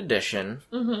 in 3rd edition,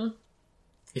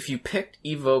 if you picked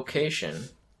Evocation,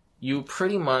 you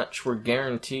pretty much were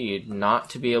guaranteed not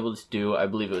to be able to do, I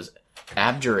believe it was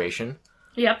Abjuration.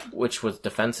 Yep. Which was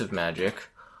defensive magic.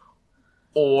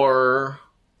 Or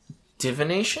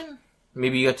Divination?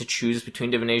 Maybe you had to choose between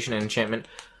Divination and Enchantment.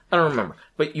 I don't remember.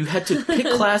 But you had to pick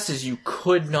classes you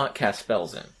could not cast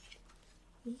spells in.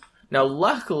 Now,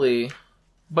 luckily...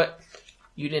 But...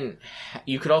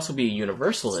 You could also be a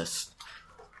Universalist,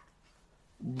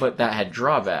 but that had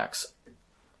drawbacks.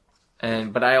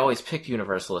 But I always picked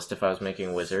Universalist if I was making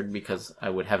a wizard because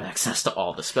I would have access to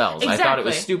all the spells. Exactly. I thought it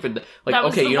was stupid. Like,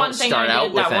 okay, you don't start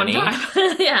out with any.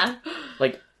 Yeah.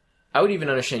 Like, I would even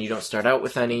understand you don't start out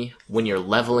with any. When you're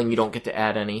leveling, you don't get to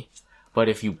add any. But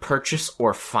if you purchase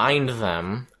or find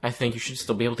them, I think you should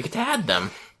still be able to get to add them.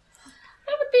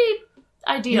 That would be...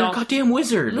 ideal. You're a goddamn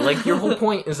wizard. Like, your whole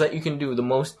point is that you can do the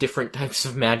most different types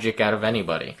of magic out of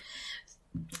anybody.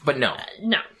 But no.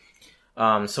 No.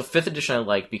 So 5th edition I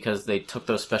like because they took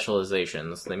those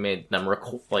specializations. They made them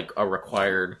a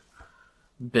required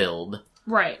build.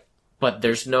 Right. But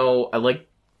there's no...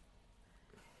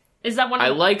 Is that one? I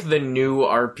like the new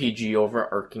RPG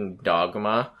overarching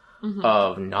dogma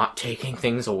of not taking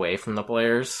things away from the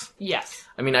players. Yes.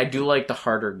 I mean, I do like the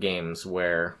harder games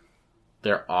where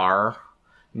there are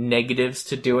negatives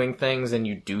to doing things and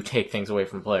you do take things away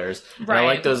from players. Right. And I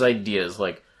like those ideas,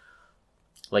 like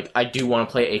I do want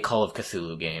to play a Call of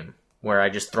Cthulhu game where I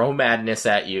just throw madness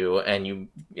at you and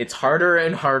it's harder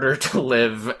and harder to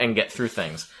live and get through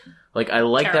things. Like, I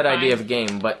like Terrifying. that idea of a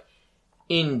game, but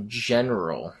in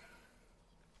general,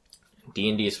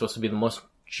 D&D is supposed to be the most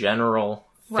general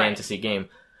fantasy game.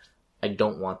 I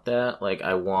don't want that. Like,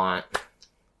 I want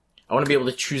to be able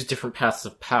to choose different paths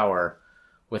of power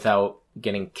without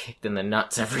getting kicked in the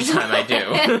nuts every time I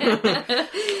do.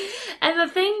 And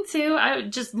the thing too, I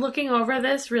just looking over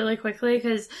this really quickly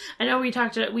because I know we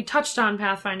touched on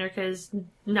Pathfinder because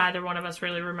neither one of us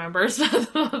really remembers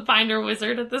Pathfinder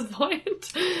Wizard at this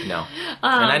point. No,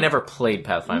 and I never played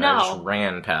Pathfinder. No. I just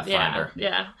ran Pathfinder.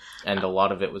 Yeah. And a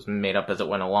lot of it was made up as it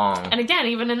went along. And again,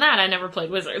 even in that, I never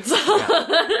played Wizards.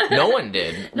 No one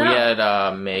did. No. We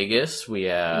had Magus. We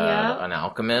had an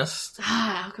Alchemist.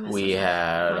 Alchemist We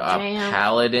had my a jam.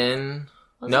 Paladin.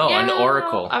 An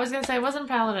Oracle. I was going to say, it wasn't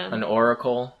Paladin. An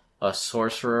Oracle. A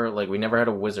Sorcerer. Like, we never had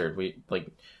a Wizard.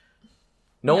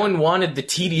 No one wanted the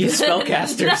tedious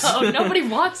spellcasters. No, nobody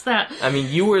wants that. I mean,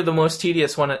 you were the most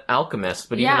tedious one at Alchemist,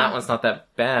 but even that one's not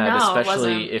that bad, No, it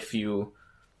especially wasn't. if you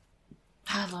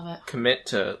I love it. commit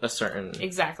to a certain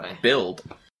Exactly. build.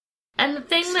 And the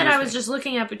thing that I was just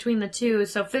looking at between the two,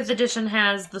 so 5th edition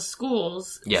has the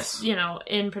schools. Yes.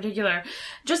 In particular.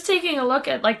 Just taking a look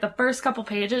at, the first couple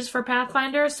pages for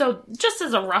Pathfinder. So, just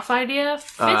as a rough idea,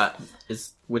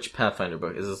 5th... Which Pathfinder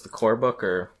book? Is this the core book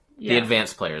or the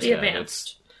Advanced Player's The Guide?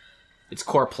 Advanced. It's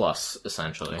Core Plus,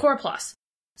 essentially. Core Plus.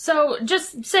 So,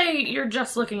 just say you're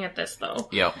just looking at this, though.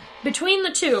 Yep. Between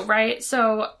the two, right?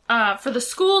 So, for the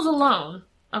schools alone,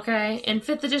 okay, in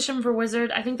 5th edition for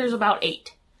Wizard, I think there's about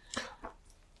 8.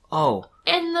 Oh.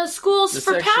 And the schools This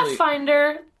for actually-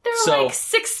 Pathfinder, they're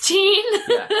 16.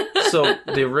 Yeah. So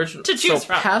the original. To choose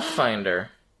from. Pathfinder.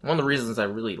 One of the reasons I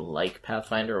really like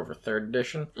Pathfinder over 3rd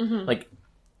edition,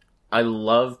 I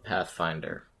love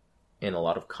Pathfinder in a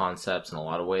lot of concepts and a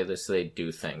lot of ways they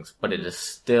do things, but it is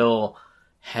still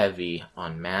heavy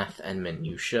on math and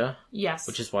minutia. Yes.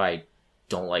 Which is why I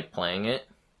don't like playing it.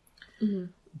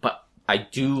 But I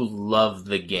do love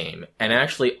the game. And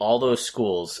actually, all those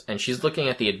schools, and she's looking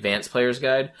at the Advanced Player's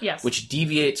Guide, Yes. which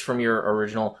deviates from your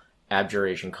original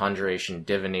Abjuration, Conjuration,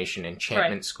 Divination,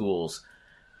 Enchantment schools.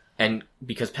 And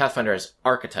because Pathfinder has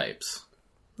archetypes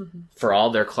for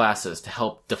all their classes to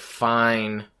help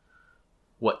define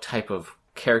what type of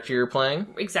character you're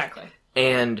playing. Exactly.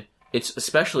 And it's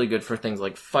especially good for things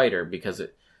like Fighter, because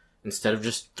instead of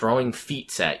just throwing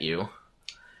feats at you,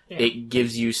 it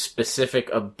gives you specific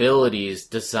abilities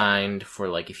designed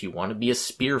for, if you want to be a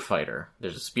spear fighter.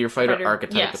 There's a spear fighter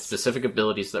archetype with specific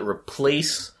abilities that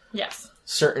replace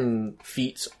certain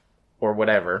feats or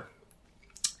whatever.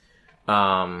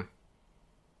 And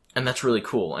that's really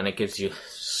cool, and it gives you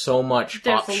so much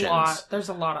options. There's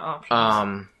a lot of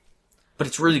options. But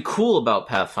it's really cool about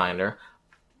Pathfinder,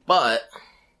 but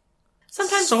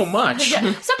sometimes so much.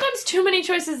 Sometimes too many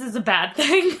choices is a bad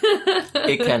thing.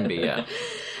 It can be, yeah.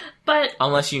 But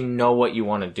unless you know what you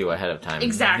want to do ahead of time.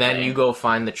 Exactly. Then you go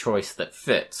find the choice that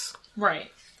fits.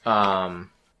 Right.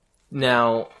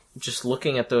 Now, just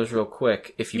looking at those real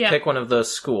quick, if you pick one of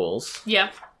those schools...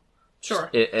 Yeah. Sure.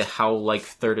 How,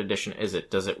 3rd edition is it?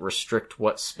 Does it restrict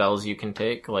what spells you can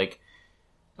take? Is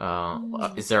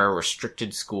there a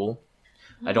restricted school?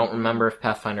 I don't remember if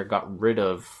Pathfinder got rid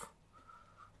of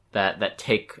that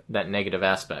negative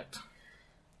aspect.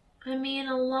 I mean,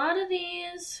 a lot of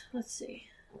these... Let's see.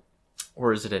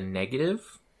 Or is it a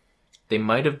negative? They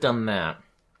might have done that.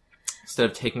 Instead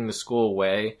of taking the school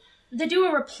away. They do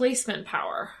a replacement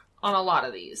power on a lot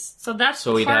of these. So that's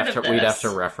we'd part have of to this. we'd have to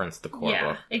reference the core book.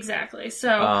 Yeah, exactly.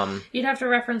 So you'd have to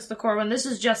reference the core one. This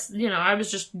is just, I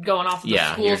was just going off of the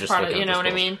schools part of it, you know what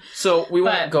I mean? So we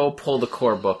won't go pull the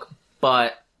core book,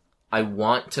 but I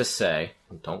want to say,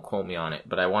 don't quote me on it,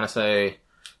 but I want to say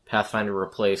Pathfinder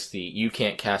replaced the you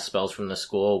can't cast spells from the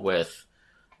school with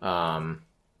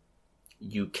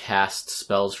you cast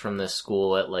spells from this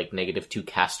school at -2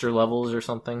 caster levels or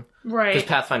something. Right. Because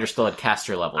Pathfinder still had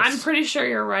caster levels. I'm pretty sure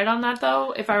you're right on that,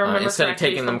 though, if I remember instead of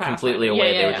taking them completely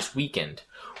away, they were just weakened.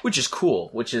 Which is cool,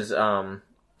 which is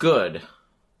good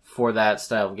for that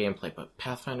style of gameplay, but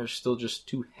Pathfinder's still just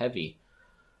too heavy.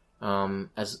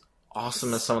 As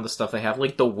awesome as some of the stuff they have,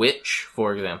 like the Witch,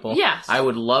 for example. Yes. I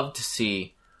would love to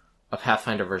see a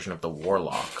Pathfinder version of the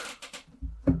Warlock.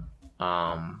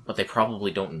 But they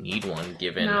probably don't need one,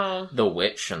 given the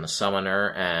Witch and the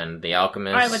Summoner and the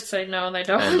Alchemist. I would say no, they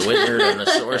don't. And the Wizard and the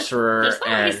Sorcerer. There's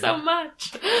already so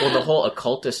much. Well, the whole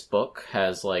Occultist book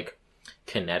has,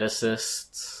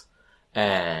 kineticists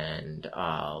and,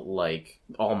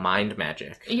 all mind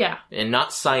magic. Yeah. And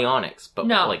not psionics, but,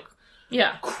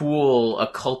 cool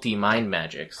occulty mind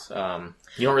magics. You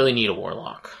don't really need a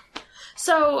Warlock.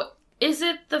 So, is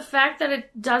it the fact that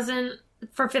it doesn't...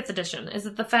 For 5th edition, is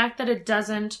it the fact that it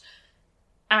doesn't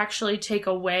actually take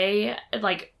away,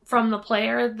 from the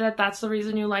player, that's the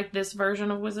reason you like this version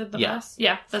of Wizard the best?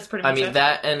 Yeah, that's pretty much it.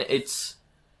 That, and it's...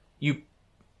 You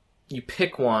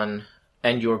pick one,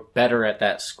 and you're better at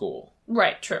that school.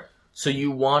 Right, true. So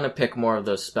you want to pick more of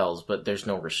those spells, but there's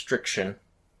no restriction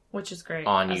which is great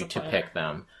on as you a to player. pick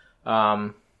them.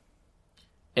 And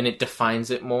it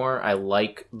defines it more. I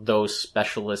like those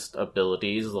specialist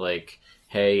abilities, like,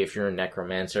 hey, if you're a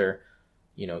necromancer,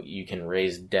 you can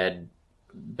raise dead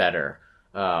better.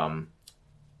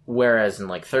 Whereas in,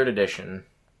 like, 3rd edition,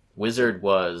 wizard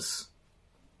was,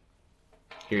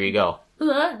 here you go.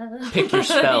 Pick your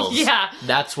spells. Yeah.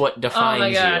 That's what defines you. Oh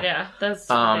my god, yeah. That's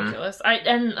ridiculous.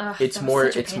 It's more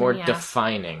defining.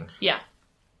 defining. Yeah.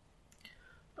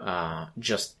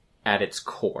 Just at its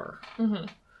core. Mm-hmm.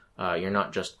 You're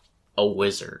not just a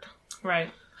wizard.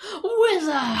 Right.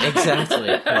 Wizard! Exactly.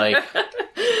 Like,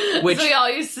 which so we all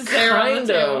used to say around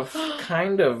the table.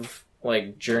 kind of,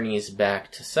 like, journeys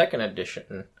back to 2nd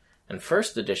edition and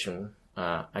 1st edition.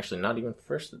 Actually, not even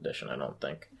 1st edition, I don't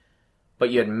think. But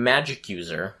you had magic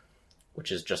user,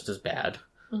 which is just as bad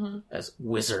as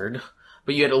wizard.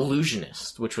 But you had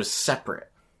illusionist, which was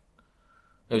separate.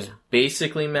 It was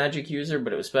basically magic user,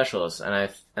 but it was specialist.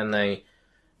 And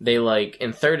they like,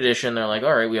 in 3rd edition, they're like,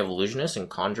 all right, we have illusionist and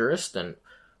conjurist,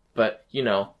 but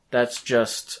that's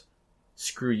just,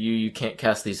 screw you, you can't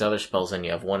cast these other spells, and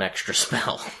you have one extra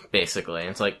spell, basically. And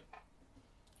it's like,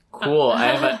 cool,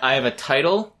 I have a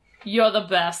title. You're the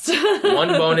best. One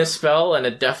bonus spell and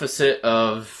a deficit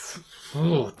of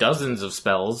dozens of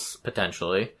spells,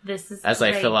 potentially. This is as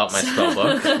great. I fill out my spell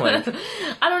book. Like,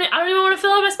 I don't even want to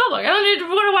fill out my spell book.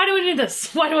 Why do we need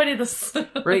this? Why do I need this?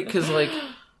 right, because, like,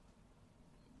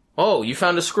 oh, you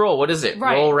found a scroll. What is it?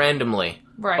 Right. Roll randomly.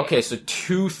 Right. Okay, so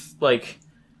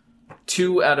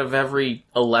 2 out of every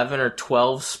 11 or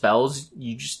 12 spells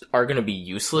you just are going to be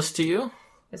useless to you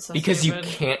It's so because stupid.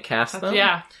 you can't cast them.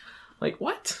 Yeah. Like,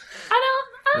 what?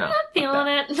 I'm No, not feeling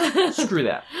it. Screw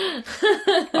that.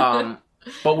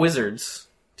 But wizards,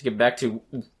 to get back to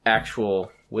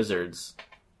actual wizards,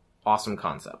 awesome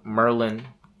concept. Merlin,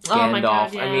 Gandalf, Oh my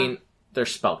God, yeah. I mean, they're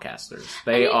spellcasters.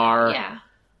 They are, Yeah.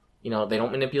 they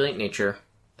don't manipulate nature.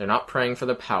 They're not praying for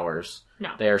the powers. No.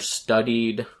 They are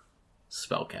studied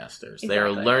spellcasters. They are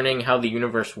Exactly. learning how the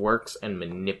universe works and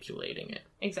manipulating it.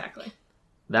 Exactly.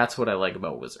 That's what I like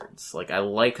about wizards. Like, I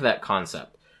like that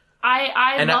concept.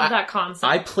 I love that concept.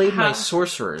 I played my How-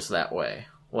 sorcerers that way.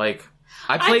 Like,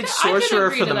 I I played could sorcerer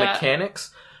agree for to the that.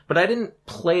 mechanics, but I didn't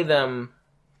play them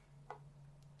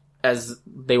as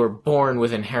they were born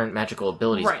with inherent magical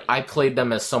abilities. Right. I played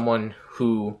them as someone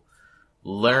who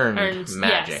learned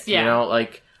magic. yes, yeah.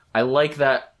 Like, I like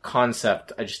that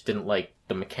concept. I just didn't like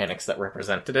the mechanics that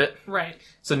represented it. Right.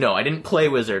 So no, I didn't play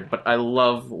wizard, but I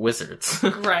love wizards.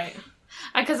 Right.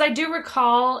 Because I do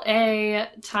recall a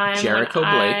time Jericho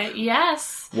when Blake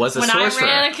yes, was a when sorcerer.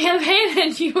 I ran a campaign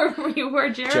and you were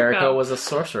Jericho. Jericho was a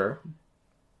sorcerer,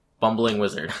 bumbling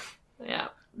wizard. Yeah,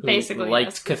 Who basically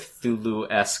liked yes.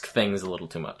 Cthulhu-esque things a little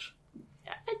too much.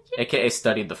 AKA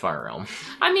studied the Far Realm.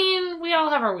 I mean, we all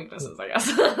have our weaknesses, I guess.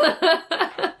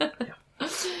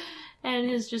 And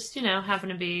his just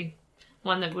happened to be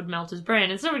one that would melt his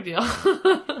brain. It's no big deal.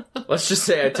 Let's just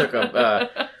say I took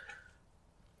a...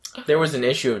 there was an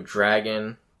issue of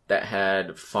Dragon that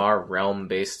had Far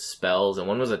Realm-based spells, and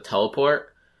one was a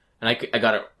teleport, and I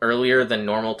got it earlier than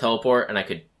normal teleport, and I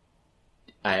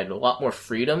had a lot more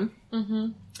freedom. Mm-hmm.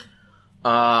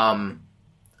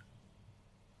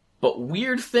 But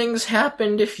weird things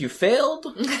happened if you failed.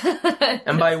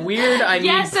 And by weird, I mean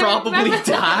Yes, I probably remember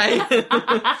die.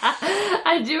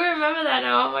 I do remember that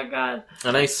now. Oh my god.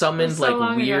 And I summoned, So long like,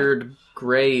 ago. weird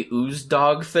gray ooze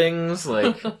dog things.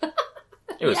 Like,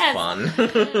 it was Yes.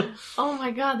 fun. Oh my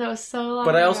god, that was so long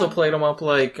But I also ago. played them up,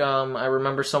 like, I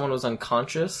remember someone was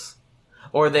unconscious.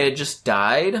 Or they had just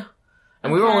died.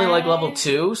 And we were only, like, level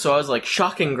 2, so I was like,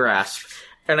 shocking grasp.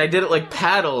 And I did it like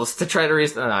paddles to try to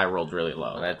raise... And I rolled really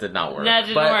low. That did not work. That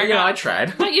didn't but, work you know, out. I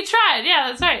tried. But you tried. Yeah,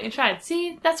 that's right. You tried.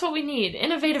 See, that's what we need.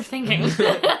 Innovative thinking.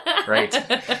 Right.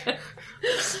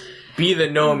 Be the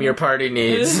gnome your party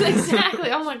needs.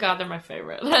 Exactly. Oh my god, they're my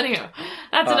favorite. Anyway,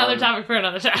 that's another topic for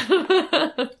another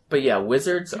time. But yeah,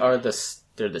 wizards are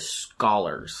they're the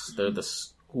scholars. They're the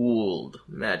schooled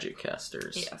magic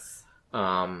casters. Yes.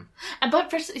 But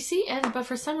But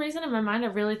for some reason in my mind, I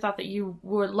really thought that you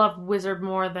would love wizard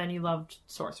more than you loved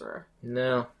sorcerer.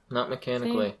 no, not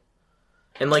mechanically.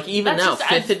 And like even That's now,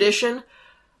 just- 5th edition,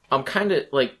 I'm kind of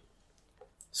like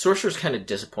sorcerer's kind of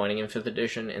disappointing in 5th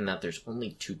edition in that there's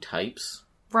only 2 types.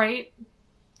 Right?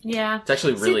 Yeah. It's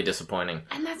actually really disappointing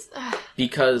And that's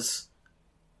because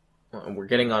well, we're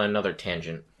getting on another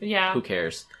tangent. yeah. Who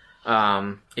cares?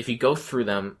 If you go through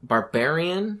them,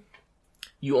 barbarian,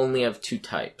 you only have 2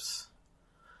 types.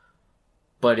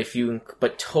 But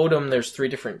totem, there's 3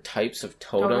 different types of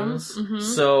totems. Mhm.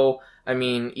 So I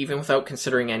mean, even without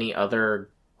considering any other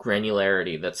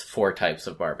granularity, that's 4 types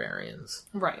of barbarians.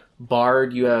 Right.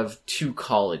 Bard, you have 2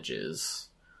 colleges.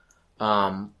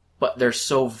 But they're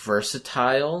so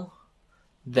versatile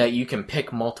that you can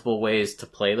pick multiple ways to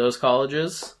play those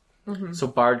colleges. Mm-hmm. So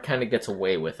Bard kind of gets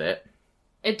away with it.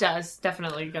 It does.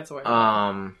 Definitely gets away with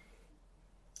it.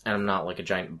 And I'm not like a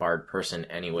giant Bard person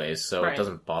anyways, so It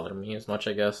doesn't bother me as much,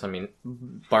 I guess. I mean,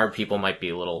 Bard people might be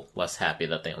a little less happy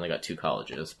that they only got 2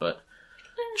 colleges, but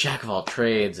jack of all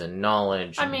trades and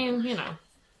knowledge. I mean, you know.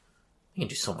 You can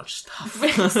do so much stuff.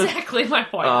 Exactly my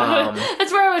point.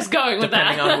 That's where I was going with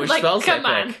that. Depending on which spells come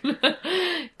they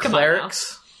pick.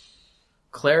 Clerics.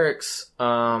 Clerics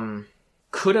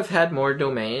could have had more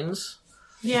domains,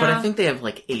 but I think they have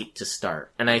like 8 to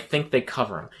start, and I think they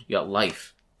cover them. You got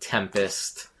Life,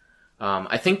 Tempest.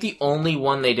 I think the only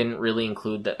one they didn't really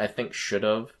include that I think should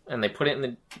have, and they put it in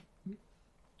the...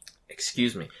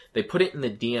 Excuse me. They put it in the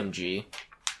DMG,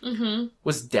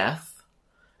 was Death.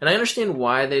 And I understand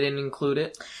why they didn't include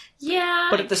it. Yeah,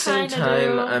 but at the same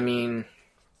time, I mean...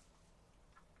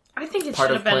 I think it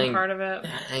should have been part of it.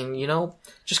 And, you know,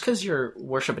 just because you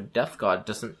worship a death god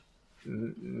doesn't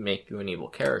make you an evil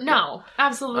character. No,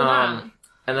 absolutely not.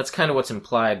 And that's kind of what's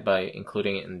implied by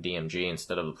including it in DMG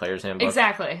instead of the player's handbook.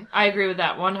 Exactly. I agree with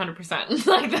that 100%.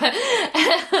 Like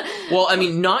that. Well, I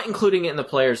mean, not including it in the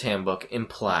player's handbook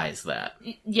implies that.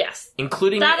 Yes.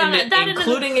 Including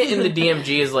it in the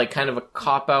DMG is like kind of a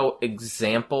cop-out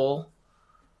example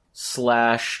 /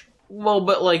 well,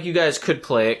 but like you guys could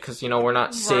play it because, you know, we're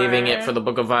not saving it for the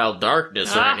Book of Vile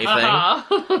Darkness or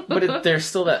anything. But there's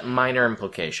still that minor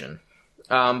implication.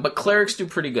 But clerics do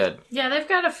pretty good. Yeah, they've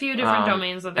got a few different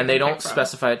domains that and they don't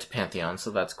specify it to Pantheon,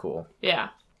 so that's cool. Yeah.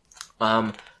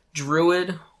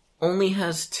 Druid only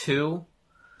has 2.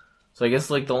 So I guess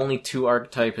like the only 2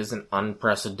 archetype isn't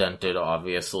unprecedented,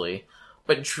 obviously.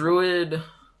 But Druid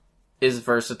is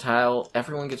versatile.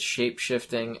 Everyone gets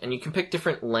shape-shifting, and you can pick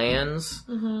different lands,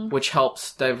 which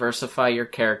helps diversify your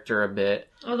character a bit.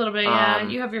 A little bit, yeah.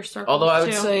 You have your circles, although I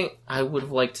would say I would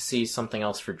have liked to see something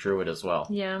else for Druid as well.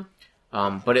 Yeah.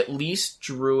 But at least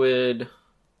Druid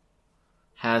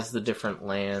has the different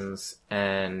lands,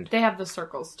 and... They have the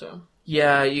circles, too.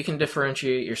 Yeah, you can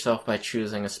differentiate yourself by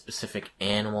choosing a specific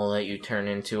animal that you turn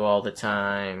into all the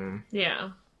time.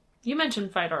 Yeah. You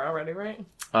mentioned Fighter already, right?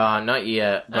 Not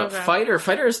yet. But okay.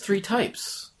 Fighter has 3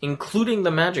 types, including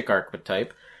the magic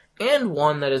archetype, and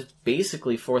one that is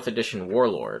basically 4th edition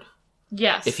Warlord.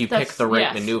 Yes. If you pick the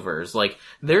right maneuvers. Like,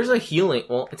 there's a healing...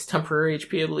 Well, it's temporary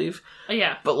HP, I believe.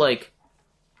 Yeah. But, like...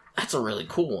 That's a really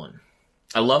cool one.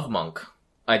 I love Monk.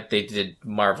 They did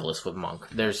marvelous with Monk.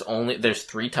 There's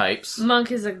 3 types. Monk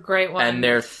is a great one. And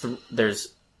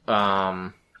there's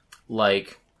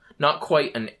like not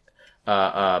quite an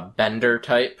bender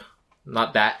type,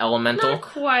 not that elemental, not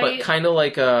quite, but kind of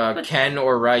like Ken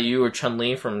or Ryu or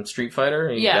Chun-Li from Street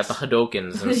Fighter. You got the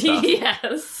Hadokens and stuff.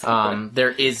 Yes.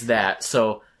 There is that.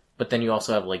 So, but then you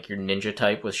also have like your ninja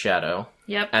type with Shadow.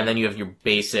 Yep. And then you have your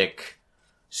basic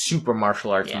super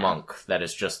martial arts monk that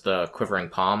is just the quivering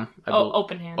palm.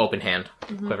 Open hand. Open hand.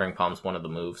 Mm-hmm. Quivering palm's one of the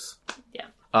moves. Yeah.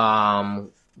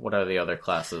 What are the other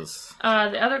classes? The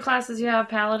other classes you have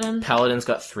Paladin. Paladin's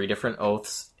got 3 different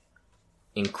oaths,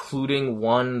 including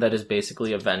one that is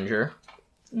basically Avenger.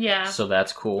 Yeah. So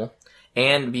that's cool.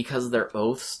 And because they're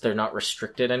oaths, they're not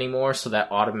restricted anymore, so that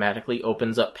automatically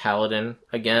opens up Paladin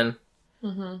again.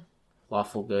 Mm-hmm.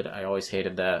 Lawful good. I always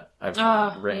hated that.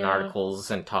 I've written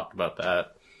articles and talked about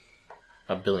that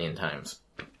a billion times.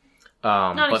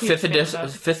 But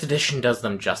 5th edition does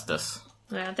them justice.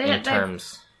 Yeah,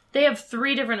 they have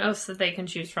 3 different oaths that they can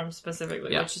choose from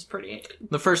specifically, which is pretty.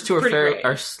 The first 2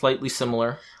 are slightly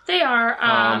similar. They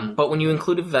are. But when you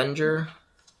include Avenger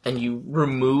and you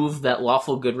remove that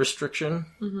lawful good restriction,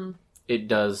 it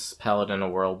does Paladin a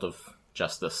world of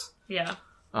justice. Yeah.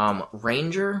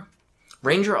 Ranger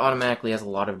automatically has a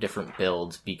lot of different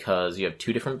builds because you have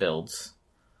 2 different builds.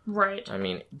 Right. I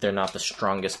mean, they're not the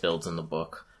strongest builds in the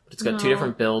book, but it's got 2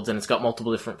 different builds and it's got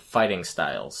multiple different fighting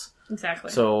styles.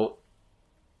 Exactly. So,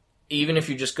 even if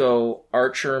you just go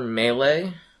Archer,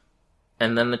 Melee,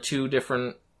 and then the 2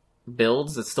 different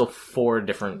builds, it's still 4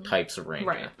 different types of Ranger.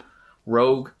 Right.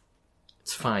 Rogue,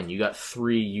 it's fine. You got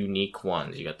 3 unique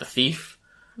ones. You got the Thief,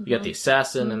 you got the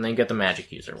Assassin, and then you got the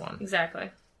Magic User one. Exactly.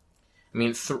 I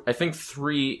mean, I think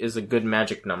 3 is a good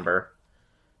magic number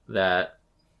that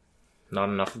not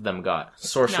enough of them got.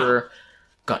 Sorcerer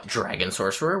got Dragon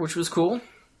Sorcerer, which was cool.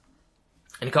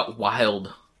 And it got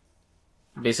Wild.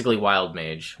 Basically Wild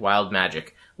Mage. Wild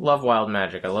Magic. Love Wild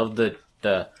Magic. I love the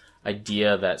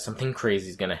idea that something crazy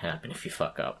is going to happen if you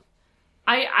fuck up.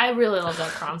 I really love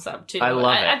that concept too. I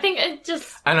love it. I think it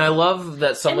just And I love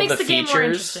that some it of makes the the game more features.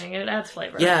 interesting. It adds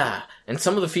flavor. Yeah, and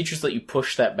some of the features that you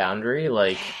push that boundary,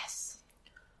 like, Yes.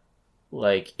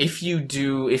 like if you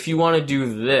want to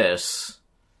do this,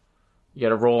 you got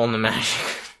to roll on the magic,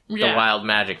 the Yeah. wild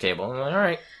magic table. I'm like, all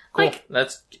right, cool. Like-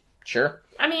 That's sure.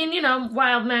 I mean,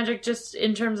 wild magic just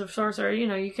in terms of sorcerer,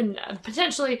 you can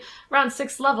potentially, around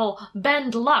 6th level,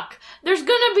 bend luck. There's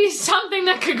gonna be something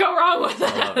that could go wrong with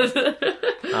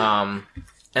that.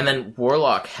 And then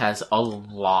Warlock has a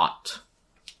lot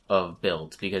of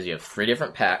builds because you have 3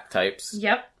 different pack types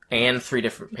Yep. and 3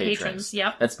 different patrons.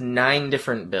 Yep. That's 9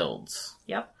 different builds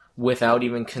Yep. without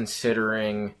even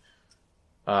considering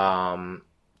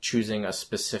choosing a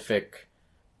specific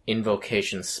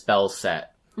invocation spell set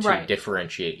to Right.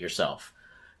 differentiate yourself.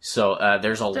 So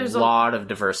there's a There's a lot of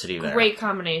diversity there. Great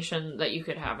combination that you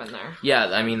could have in there. Yeah,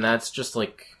 I mean, that's just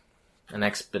like an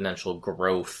exponential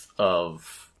growth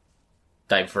of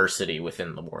diversity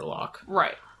within the Warlock.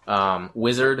 Right.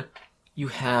 Wizard, you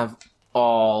have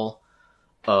all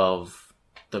of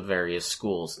the various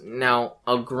schools. Now,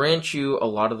 I'll grant you a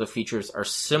lot of the features are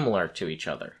similar to each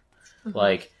other. Mm-hmm.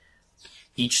 Like,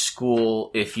 each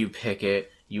school, if you pick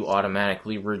it, you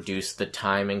automatically reduce the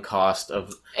time and cost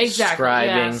of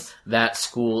scribing yes. that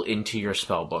school into your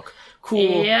spellbook.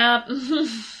 Cool. Yep.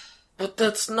 But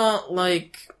that's not,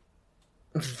 like,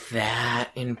 that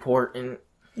important,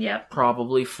 Yep.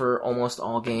 probably, for almost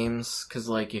all games. Because,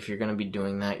 like, if you're going to be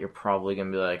doing that, you're probably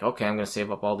going to be like, okay, I'm going to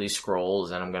save up all these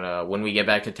scrolls, and I'm going to, when we get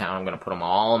back to town, I'm going to put them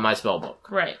all in my spellbook.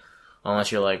 Right.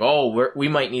 Unless you're like, oh, we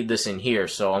might need this in here,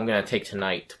 so I'm going to take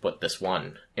tonight to put this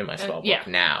one in my spellbook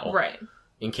now. Right.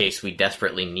 In case we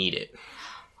desperately need it.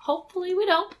 Hopefully we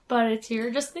don't, but it's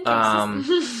here just in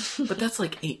case. But that's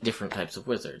like 8 different types of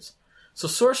wizards. So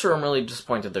Sorcerer, I'm really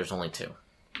disappointed there's only 2.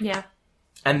 Yeah.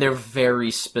 And they're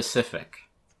very specific.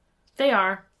 They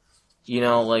are.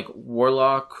 Like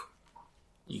Warlock,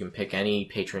 you can pick any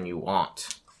patron you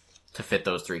want to fit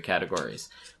those 3 categories.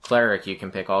 Cleric, you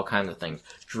can pick all kinds of things.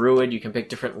 Druid, you can pick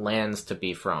different lands to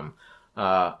be from.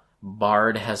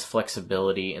 Bard has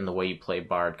flexibility in the way you play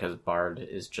Bard, because Bard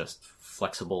is just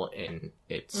flexible in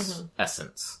its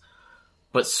essence.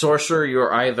 But Sorcerer,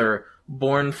 you're either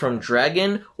born from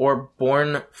dragon or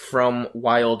born from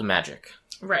wild magic.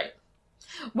 Right.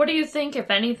 What do you think,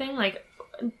 if anything? Like,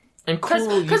 And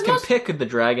cool, you can pick the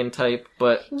dragon type,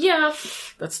 but yeah,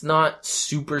 that's not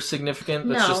super significant.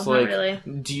 That's No, just not like, really.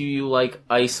 do you like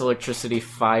ice, electricity,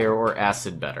 fire, or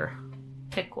acid better?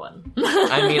 pick one.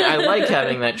 I mean, I like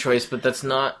having that choice, but that's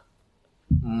not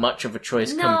much of a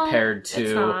choice compared it's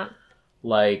to, not.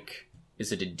 like,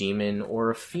 is it a demon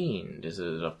or a fiend? Is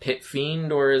it a pit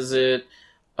fiend or is it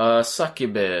a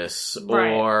succubus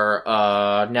Right. or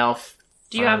now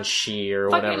Do you have Banshee or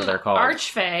whatever they're called?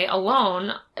 Archfey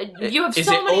alone. You have Is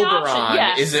so it many Oberon? options.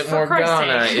 Yes, Is it for Christ's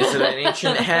Morgana? sake. Is it an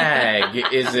ancient hag?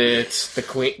 Is it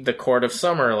the Court of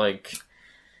Summer? Like,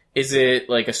 is it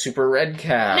like a super red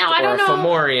cap Now, I or don't a know.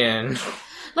 Fomorian?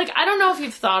 Like, I don't know if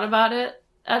you've thought about it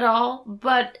at all,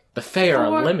 but The Fae are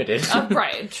unlimited.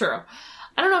 right, true.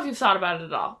 I don't know if you've thought about it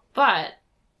at all, but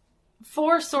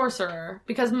for Sorcerer,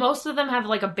 because most of them have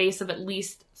like a base of at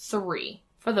least 3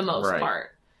 for the most Right. part,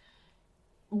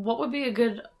 what would be a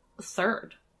good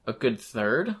third? A good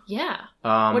third? Yeah.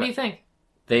 What do you think?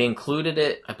 They included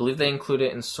it, I believe they included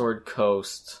it in Sword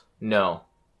Coast. No.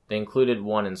 They included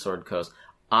one in Sword Coast.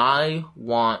 I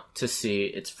want to see,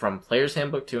 it's from Player's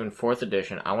Handbook 2 in 4th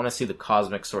edition, I want to see the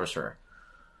Cosmic Sorcerer,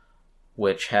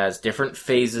 which has different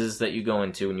phases that you go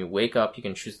into. When you wake up, you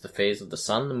can choose the phase of the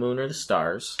sun, the moon, or the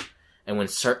stars. And when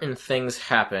certain things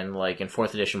happen, like in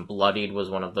 4th edition, Bloodied was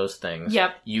one of those things.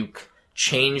 Yep. You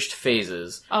changed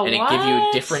phases, Oh, and it gave you a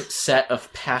what? different set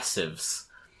of passives.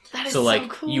 That is So, like,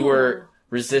 cool. you were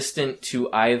resistant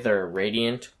to either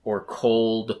radiant or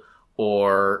cold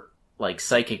or, like,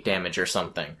 psychic damage or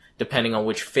something, depending on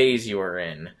which phase you were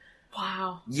in.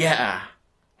 Wow. Yeah.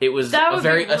 It was That a would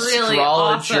very be really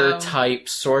astrologer-type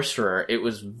sorcerer. It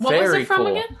was What very was it from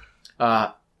cool.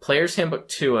 again? Player's Handbook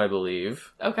 2, I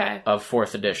believe, Okay. of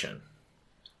 4th edition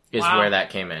is Wow. where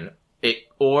that came in. I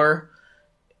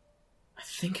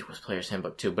think it was Player's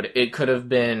Handbook 2, but it could have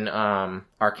been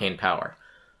Arcane Power.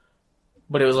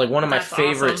 But it was like one of my That's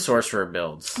favorite awesome. sorcerer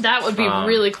builds. That would be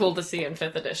really cool to see in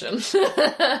 5th edition.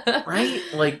 Right?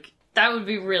 Like, That would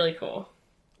be really cool.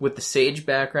 with the sage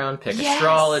background, pick Yes!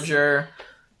 astrologer,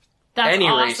 That's any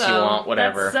awesome. race you want,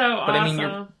 whatever. That's so But I awesome.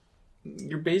 mean,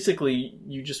 you're basically,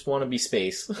 you just want to be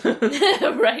space.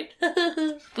 right?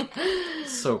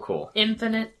 So cool.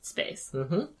 Infinite space.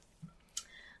 Mm-hmm.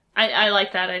 I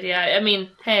like that idea. I mean,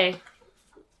 hey,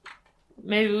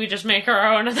 maybe we just make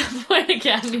our own at that point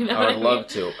again. You know, I would love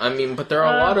to. I mean, but there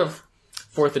are a lot of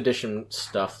 4th edition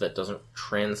stuff that doesn't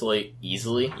translate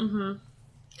easily. Mm-hmm.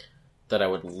 That I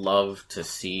would love to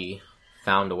see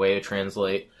found a way to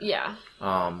translate. Yeah.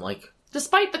 Like,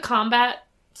 despite the combat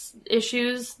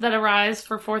issues that arise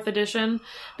for 4th edition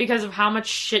because of how much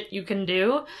shit you can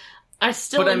do, I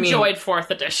still enjoyed 4th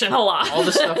edition a lot. All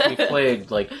the stuff we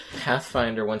played, like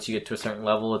Pathfinder, once you get to a certain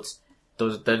level,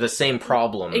 they're the same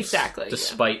problems. Exactly.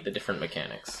 Despite the different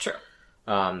mechanics. True.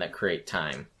 That create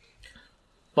time.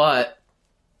 But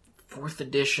 4th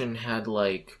edition had,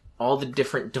 like, all the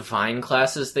different divine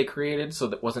classes they created, so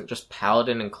that wasn't just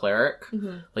Paladin and Cleric.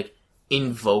 Mm-hmm. Like,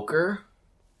 Invoker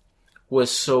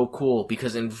was so cool,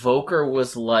 because Invoker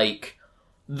was like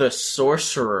the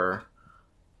sorcerer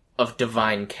of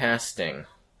divine casting.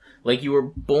 Like, you were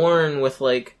born with,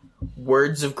 like,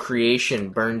 words of creation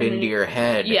burned into your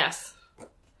head. Yes.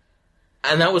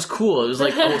 And that was cool. It was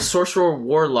like a sorcerer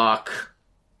warlock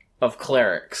of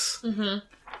clerics.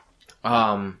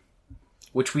 Mm-hmm.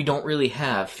 Which we don't really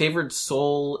have. Favored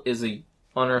Soul is a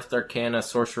Unearthed Arcana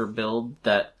sorcerer build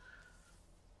that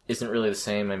isn't really the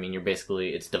same. I mean,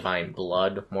 it's divine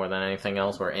blood more than anything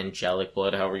else, or angelic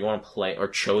blood, however you want to play, or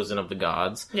chosen of the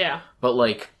gods. Yeah. But,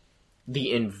 like,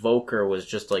 the Invoker was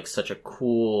just, like, such a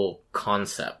cool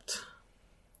concept.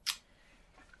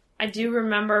 I do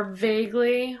remember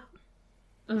vaguely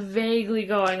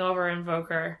going over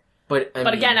Invoker. But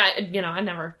again, I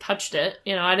never touched it.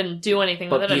 You know, I didn't do anything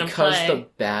with it. But because the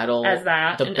battle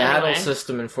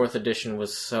system in 4th edition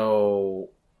was so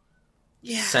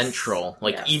central,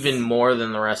 like even more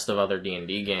than the rest of other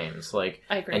D&D games, like,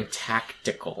 I agree. and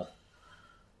tactical,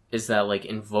 is that, like,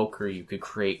 Invoker, you could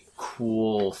create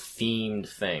cool themed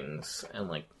things and,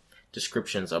 like,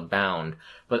 descriptions abound.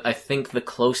 But I think the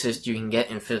closest you can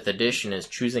get in 5th edition is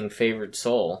choosing Favored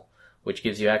Soul, which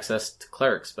gives you access to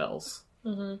cleric spells.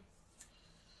 Mm-hmm.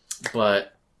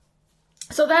 But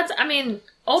so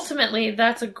ultimately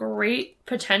that's a great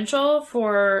potential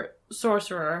for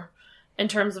Sorcerer in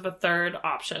terms of a third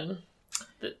option.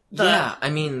 Yeah, I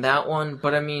mean, that one,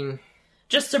 but I mean,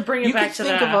 just to bring it back to that.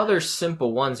 You could think of other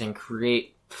simple ones and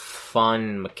create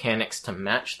fun mechanics to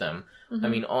match them. Mm-hmm. I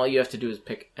mean, all you have to do is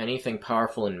pick anything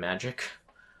powerful in magic.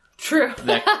 True.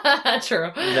 True.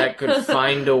 That could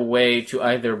find a way to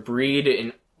either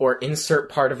breed or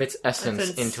insert part of its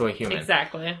essence into a human.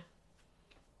 Exactly.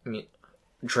 I mean,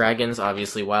 dragons,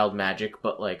 obviously wild magic,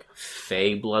 but, like,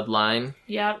 Fey bloodline.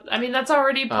 Yeah, I mean, that's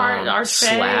already part of our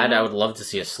Slad, I would love to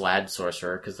see a Slad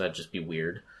sorcerer, because that'd just be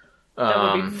weird.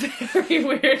 That would be very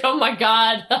weird. Oh my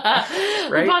god.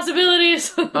 Right? The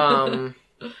possibilities. But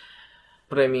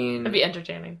I mean, it'd be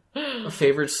entertaining.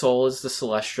 Favored Soul is the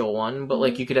celestial one, but,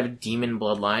 like, you could have a demon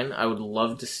bloodline. I would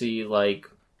love to see, like...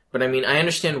 But I mean, I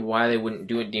understand why they wouldn't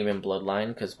do a demon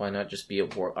bloodline, because why not just be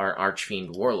an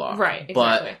archfiend warlock? Right,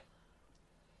 exactly.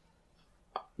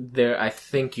 But I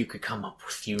think you could come up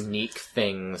with unique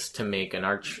things to make an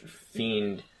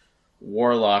archfiend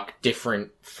warlock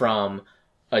different from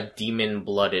a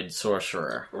demon-blooded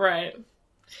sorcerer. Right.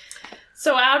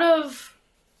 So out of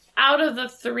the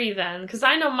three, then, because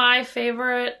I know my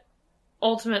favorite,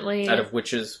 ultimately... Out of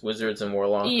witches, wizards, and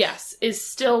warlocks? Yes, is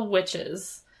still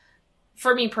witches.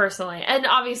 For me personally. And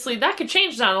obviously that could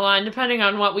change down the line depending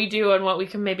on what we do and what we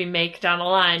can maybe make down the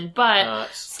line. But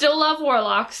still love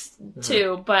warlocks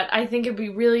too. Mm-hmm. But I think it'd be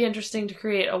really interesting to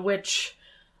create a witch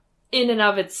in and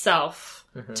of itself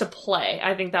to play.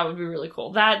 I think that would be really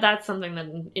cool. That's something that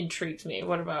intrigues me.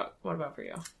 What about for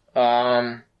you?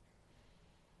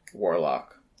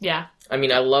 Warlock. Yeah. I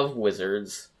mean, I love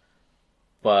wizards,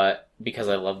 but because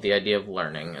I love the idea of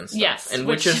learning and stuff. Yes. And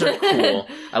witches are cool.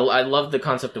 I love the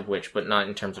concept of witch, but not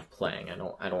in terms of playing. I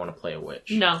don't want to play a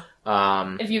witch. No.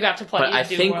 If you got to play, but I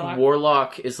think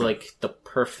warlock is, like, the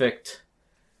perfect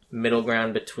middle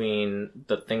ground between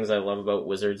the things I love about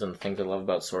wizards and the things I love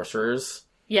about sorcerers.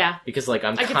 Yeah. Because, like,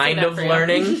 I'm kind of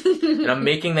learning, and I'm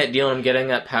making that deal, and I'm getting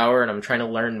that power, and I'm trying to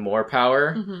learn more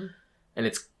power. Mm-hmm. And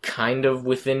it's kind of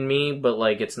within me, but,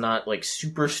 like, it's not, like,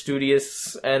 super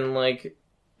studious and, like,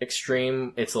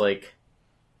 extreme. It's like,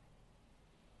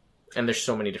 and there's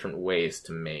so many different ways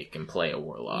to make and play a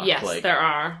warlock. Yes, like, there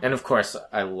are. And of course,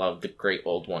 I love the Great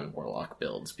Old One warlock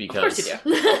builds, because of course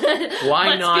you do.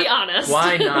 Why not? Let's be honest.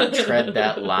 Why not tread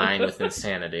that line with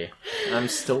insanity? I'm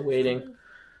still waiting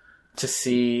to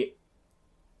see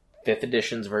 5th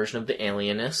edition's version of the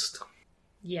Alienist.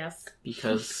 Yes.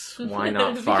 Because why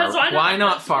not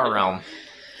Far Realm?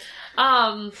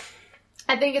 And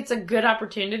I think it's a good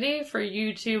opportunity for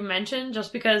you to mention,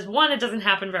 just because, one, it doesn't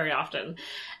happen very often,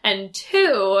 and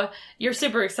two, you're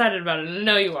super excited about it, and I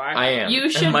know you are. I am. You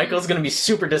should, and Michael's going to be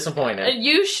super disappointed.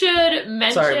 You should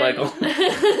mention... Sorry, Michael.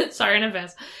 Sorry in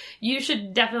advance. You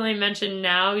should definitely mention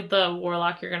now the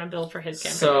warlock you're going to build for his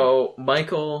campaign. So,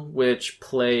 Michael, which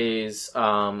plays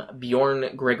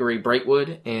Bjorn Gregory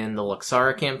Brightwood in the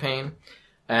Luxara campaign,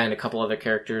 and a couple other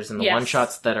characters in the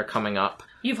one-shots that are coming up.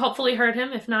 You've hopefully heard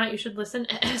him. If not, you should listen.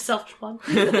 Self-plug.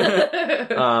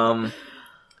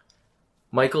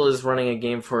 Michael is running a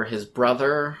game for his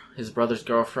brother, his brother's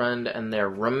girlfriend, and their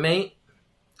roommate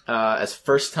as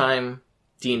first-time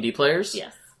D&D players.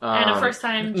 Yes. And a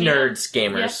first-time GM. Nerds,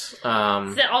 gamers.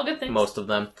 Yes. All good things. Most of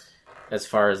them, as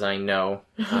far as I know.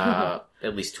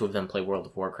 At least 2 of them play World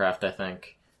of Warcraft, I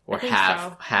think. Or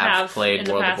have played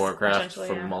World of Warcraft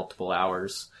for multiple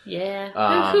hours.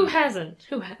 Yeah. Who hasn't?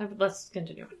 Let's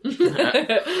continue.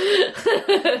 I've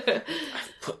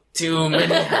put too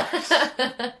many hours.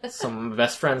 Some of my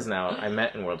best friends now I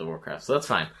met in World of Warcraft, so that's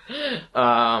fine.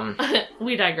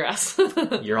 We digress.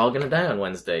 You're all gonna die on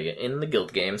Wednesday in the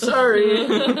guild game. Sorry.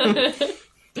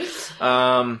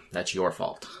 That's your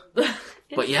fault.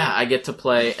 But yeah, I get to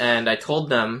play, and I told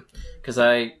them, because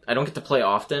I don't get to play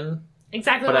often.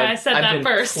 Exactly why I said that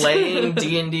first. I've been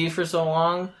playing D&D for so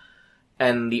long,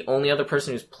 and the only other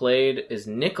person who's played is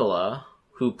Nicola,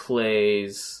 who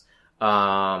plays,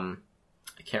 I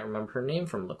can't remember her name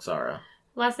from Luxara.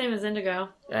 Last name is Indigo.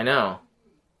 I know.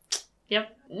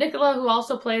 Yep. Nicola, who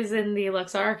also plays in the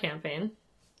Luxara campaign.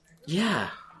 Yeah.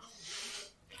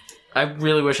 I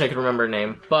really wish I could remember her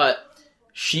name, but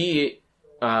she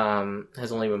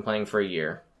has only been playing for a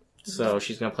year. So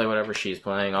she's going to play whatever she's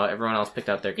playing. Everyone else picked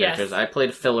out their characters. Yes. I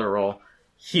played a filler role,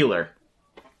 healer.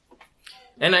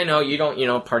 And I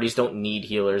know parties don't need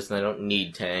healers and they don't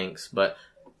need tanks, but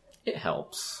it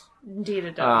helps. Indeed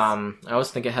it does. I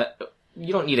always think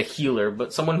you don't need a healer,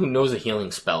 but someone who knows a healing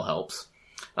spell helps.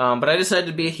 But I decided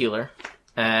to be a healer,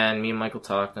 and me and Michael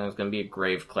talked, and I was going to be a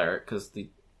grave cleric, because the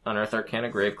Unearthed Arcana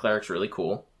grave cleric's really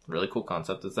cool. Really cool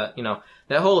concept. Is that,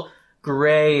 that whole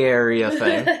gray area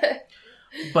thing.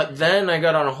 But then I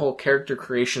got on a whole character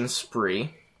creation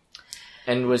spree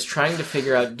and was trying to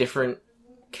figure out different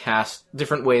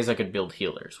ways I could build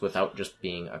healers without just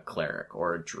being a cleric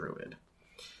or a druid.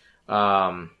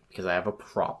 Because I have a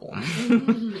problem.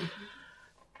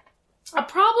 A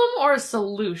problem or a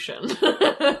solution?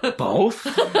 Both.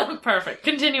 Perfect.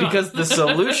 Continue Because the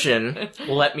solution,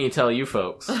 let me tell you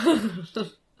folks,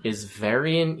 is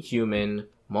variant human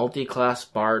multi-class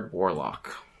bard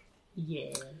warlock.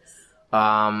 Yes.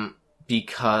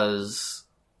 Because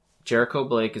Jericho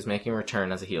Blake is making a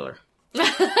return as a healer.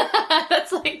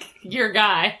 That's like your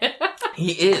guy.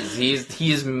 He is.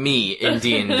 He is me in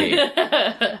D&D.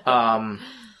 And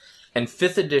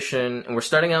 5th edition, and we're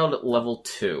starting out at level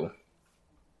 2.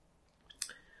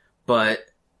 But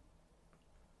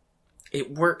it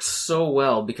works so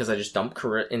well because I just dump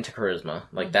into charisma.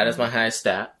 Like, that is my highest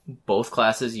stat. Both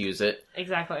classes use it.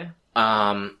 Exactly.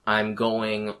 I'm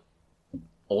going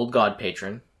Old God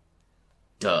Patron.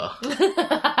 Duh.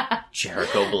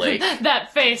 Jericho Blake.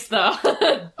 That face, though.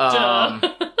 Duh.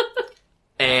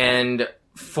 And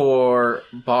for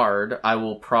Bard, I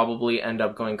will probably end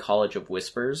up going College of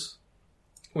Whispers,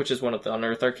 which is one of the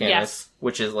Unearthed Arcanas, yes.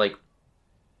 Which is like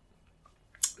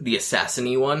the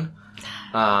assassin-y one.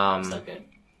 So good.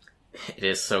 It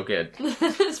is so good.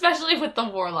 Especially with the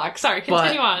Warlock. Sorry,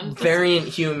 continue on. Variant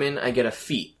human, I get a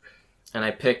feat. And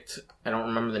I picked, I don't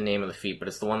remember the name of the feat, but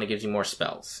it's the one that gives you more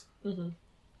spells. Mm-hmm.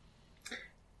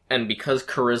 And because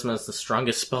Charisma is the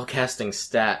strongest spellcasting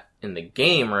stat in the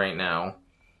game right now,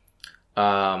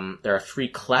 there are 3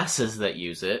 classes that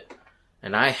use it,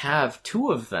 and I have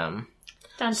 2 of them.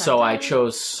 Dun, dun, so dun. I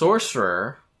chose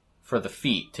Sorcerer for the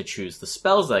feat to choose the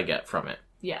spells I get from it.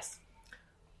 Yes.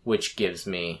 Which gives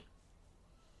me,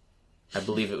 I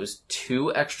believe it was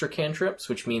 2 extra cantrips,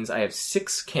 which means I have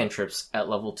 6 cantrips at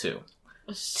level 2.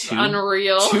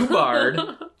 Unreal. 2 Bard,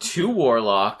 2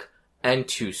 Warlock, and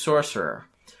 2 Sorcerer.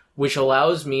 Which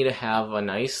allows me to have a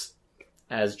nice,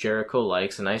 as Jericho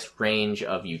likes, a nice range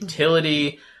of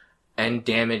utility and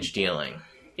damage dealing.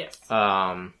 Yes.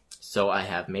 So I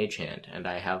have Mage Hand, and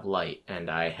I have Light, and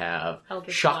I have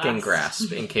Eldritch Shocking Blast.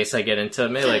 Grasp in case I get into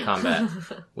melee combat,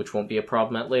 which won't be a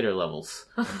problem at later levels.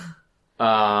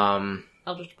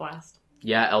 Eldritch Blast.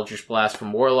 Yeah, Eldritch Blast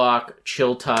from Warlock,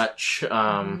 Chill Touch.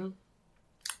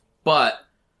 But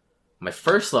my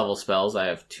first level spells, I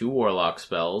have 2 Warlock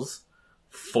spells,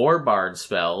 4 Bard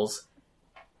spells,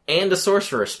 and a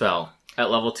Sorcerer spell at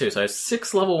level 2. So I have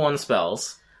 6 level 1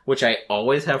 spells. which I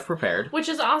always have prepared. Which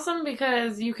is awesome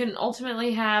because you can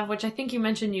ultimately have, which I think you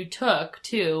mentioned you took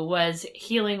too, was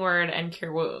Healing Word and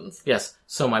Cure Wounds. Yes.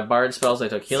 So my Bard spells, I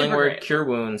took Healing Super Word, great. Cure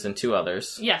Wounds, and 2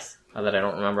 others. Yes. That I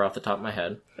don't remember off the top of my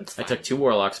head. It's I fine. took 2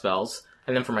 Warlock spells.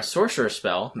 And then for my Sorcerer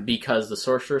spell, because the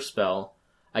Sorcerer spell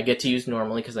I get to use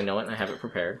normally because I know it and I have it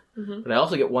prepared. Mm-hmm. But I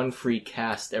also get 1 free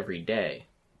cast every day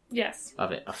Yes.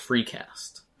 of it. A free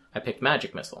cast. I picked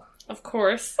Magic Missile. Of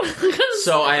course.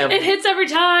 So I have... It hits every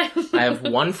time! I have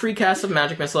 1 free cast of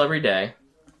Magic Missile every day.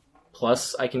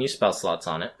 Plus, I can use spell slots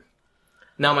on it.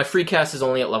 Now, my free cast is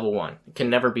only at level 1. It can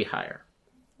never be higher.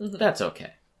 Mm-hmm. That's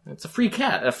okay. It's a free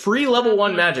cat. A free level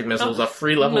 1 Magic Missile is a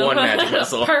free level 1 Magic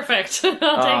Missile. Perfect.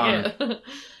 I'll take it.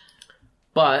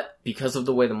 But, because of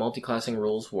the way the multiclassing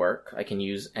rules work, I can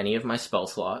use any of my spell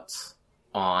slots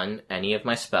on any of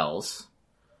my spells.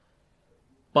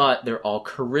 But they're all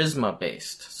charisma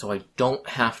based, so I don't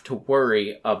have to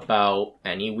worry about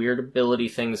any weird ability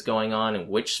things going on and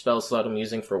which spell slot I'm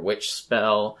using for which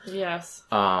spell. Yes.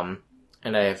 And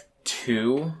I have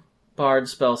 2 Bard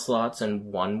spell slots and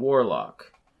 1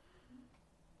 Warlock.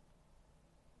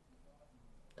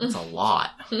 That's a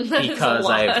lot. Because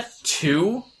I have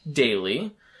 2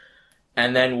 daily,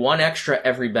 and then 1 extra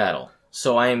every battle.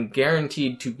 So I am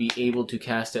guaranteed to be able to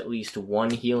cast at least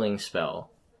 1 healing spell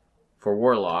for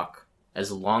Warlock,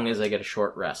 as long as I get a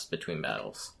short rest between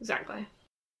battles. Exactly.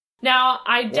 Now,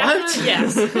 I definitely...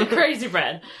 Yes. Crazy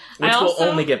Bread. Which will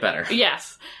only get better.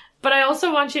 Yes. But I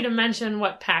also want you to mention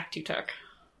what pact you took.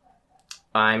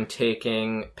 I'm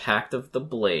taking Pact of the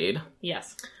Blade.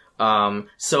 Yes.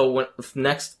 So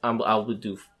next, I'll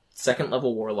do 2nd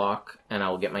level Warlock, and I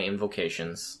will get my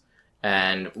invocations.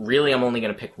 And really, I'm only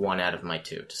going to pick 1 out of my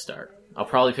 2 to start. I'll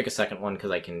probably pick a second one, because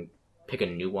I can pick a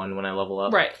new one when I level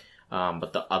up. Right.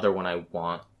 But the other one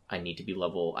I need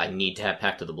to have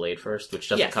Pact of the Blade first, which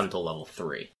doesn't come till level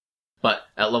 3. But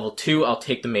at level 2, I'll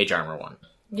take the Mage Armor one.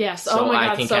 Yes. So oh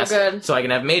my god, so good. So I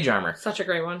can have Mage Armor. Such a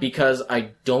great one. Because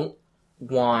I don't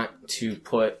want to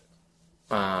put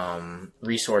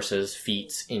resources,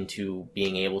 feats, into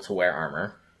being able to wear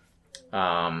armor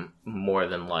more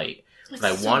than light. But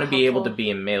I want to be able to be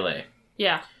in melee.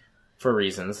 Yeah. For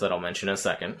reasons that I'll mention in a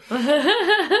second.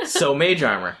 So, Mage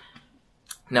Armor.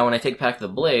 Now, when I take Pact of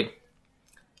the Blade,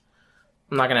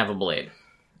 I'm not going to have a blade.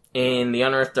 In the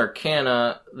Unearthed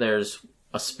Arcana, there's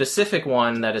a specific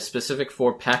one that is specific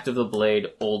for Pact of the Blade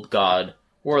Old God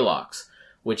Warlocks,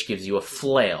 which gives you a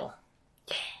flail.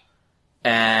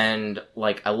 And,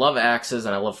 I love axes,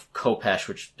 and I love Khopesh,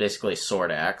 which is basically a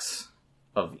sword axe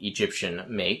of Egyptian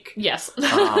make. Yes.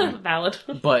 Valid.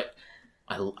 But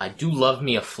I do love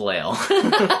me a flail.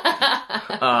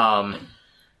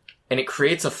 And it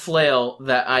creates a flail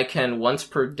that I can, once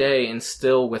per day,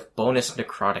 instill with bonus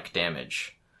necrotic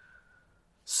damage.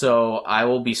 So I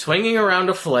will be swinging around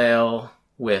a flail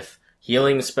with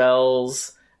healing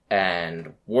spells,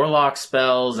 and warlock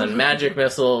spells, and magic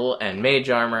missile, and mage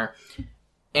armor.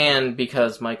 And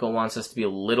because Michael wants us to be a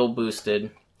little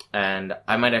boosted, and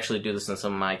I might actually do this in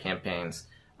some of my campaigns,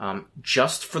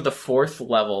 just for the 4th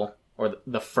level, or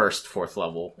the first 4th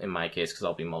level, in my case, because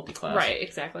I'll be multi-class. Right,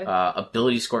 exactly.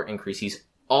 Ability score increase. He's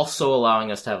also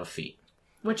allowing us to have a feat.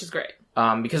 Which is great.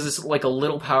 Because it's like a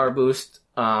little power boost,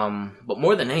 but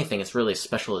more than anything, it's really a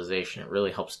specialization. It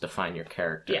really helps define your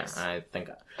character. Yes. I think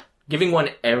giving one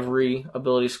every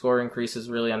ability score increase is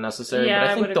really unnecessary. Yeah, but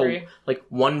I think would agree.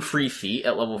 1 free feat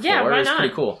at level 4 why is not?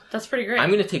 pretty cool. That's pretty great. I'm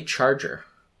going to take Charger.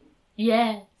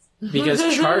 Yes.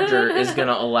 Because Charger is going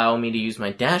to allow me to use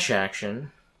my dash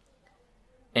action.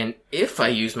 And if I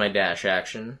use my dash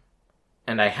action,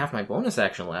 and I have my bonus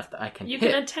action left, I can hit. You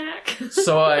can attack.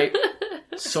 So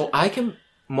I can...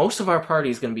 Most of our party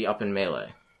is going to be up in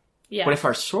melee. Yeah. But if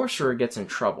our sorcerer gets in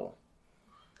trouble,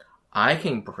 I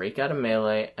can break out of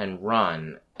melee and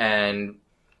run, and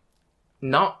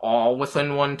not all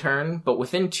within 1 turn, but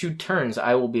within 2 turns,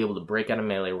 I will be able to break out of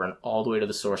melee, run all the way to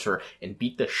the sorcerer, and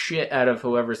beat the shit out of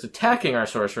whoever's attacking our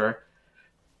sorcerer,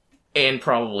 and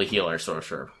probably heal our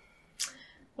sorcerer.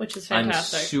 Which is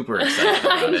fantastic. I'm super excited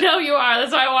about it. I know you are.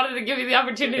 That's why I wanted to give you the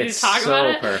opportunity to talk about it.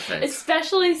 It's so perfect.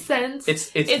 Especially since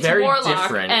it's very Warlock,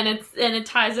 different. and it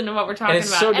ties into what we're talking and it's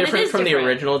about. so And different from the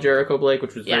original Jericho Blake,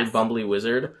 which was very Yes. bumbly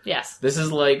wizard. Yes. This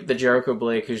is like the Jericho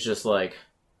Blake who's just like,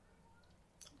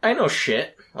 I know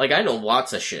shit. I know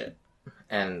lots of shit.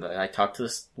 And I talk to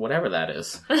this, whatever that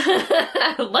is.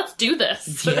 Let's do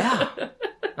this. Yeah.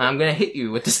 I'm gonna hit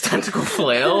you with this tentacle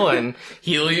flail and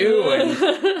heal you.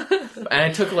 And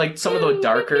I took, some of the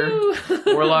darker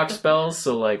warlock spells.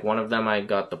 So, one of them I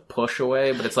got the push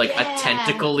away. But it's, a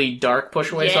tentacly dark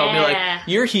push away. So I'll be like,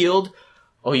 you're healed.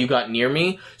 oh, you got near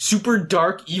me? Super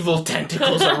dark, evil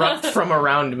tentacles erupt from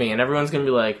around me. And everyone's going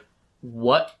to be like,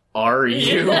 what are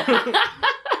you?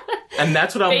 And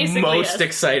that's what I'm Basically, most yes.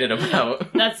 excited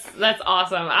about. That's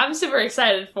awesome. I'm super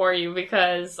excited for you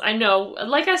because I know,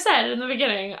 like I said in the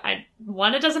beginning,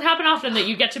 it doesn't happen often that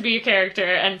you get to be a character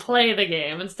and play the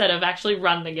game instead of actually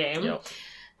run the game. Yep.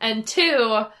 And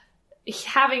 2,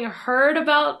 having heard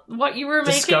about what you were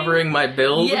making. Discovering my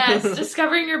build. Yes,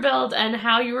 discovering your build and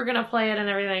how you were going to play it and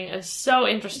everything is so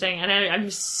interesting. And I'm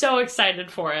so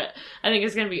excited for it. I think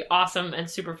it's going to be awesome and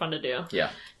super fun to do. Yeah.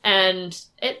 And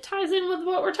it ties in with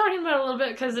what we're talking about a little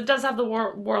bit because it does have the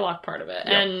warlock part of it.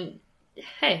 Yep. And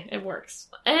hey, it works.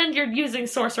 And you're using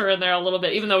sorcerer in there a little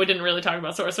bit, even though we didn't really talk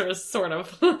about sorcerers, sort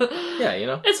of. Yeah, you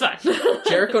know. It's fine.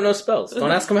 Jericho knows spells. Don't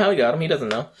ask him how he got them. He doesn't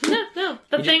know. No.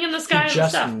 The thing in the sky He and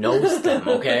just stuff. knows them,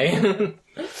 okay?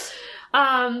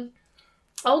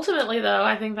 Ultimately, though,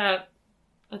 I think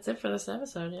that's it for this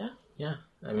episode, yeah? Yeah.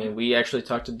 I mean, we actually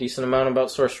talked a decent amount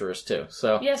about sorcerers, too.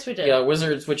 So, Yes, we did. yeah,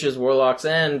 wizards, witches, warlocks,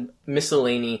 and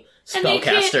miscellany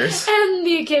spellcasters. And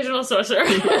the occasional sorcerer.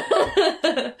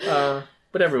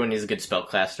 But everyone needs a good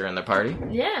spellcaster in their party.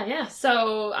 Yeah.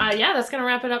 So, that's going to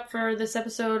wrap it up for this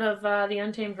episode of The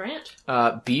Untamed Rant.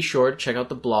 Be sure to check out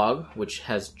the blog, which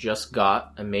has just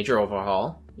got a major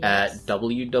overhaul at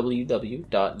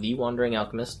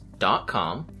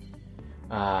www.thewanderingalchemist.com.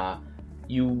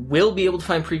 You will be able to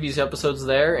find previous episodes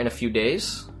there in a few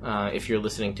days. If you're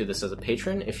listening to this as a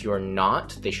patron. If you're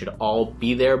not, they should all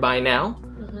be there by now.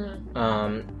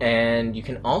 Mm-hmm. And you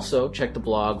can also check the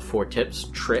blog for tips,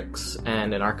 tricks,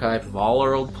 and an archive of all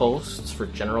our old posts for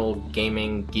general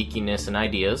gaming, geekiness, and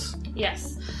ideas.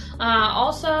 Yes.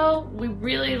 Also, we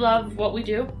really love what we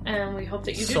do, and we hope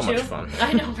that you do too. So much fun.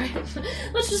 I know, right?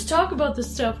 Let's just talk about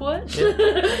this stuff, what?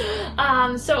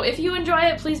 Yeah. So if you enjoy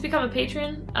it, please become a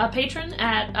patron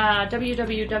at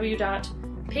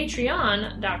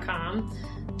www.patreon.com.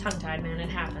 Tongue-tied, man, it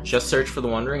happens. Just search for The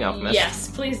Wandering Alchemist. Yes,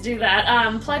 please do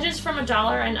that. Pledges from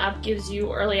 $1 and up gives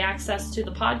you early access to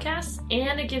the podcast,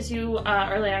 and it gives you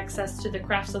early access to the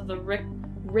Crafts of the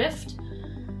Rift.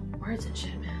 Words and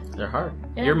shit, man. They're hard.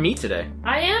 Yeah. You're me today.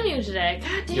 I am you today.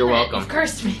 God damn You're it. welcome. You've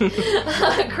cursed me.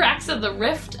 Cracks of the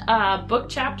Rift book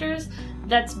chapters.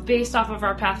 That's based off of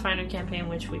our Pathfinder campaign,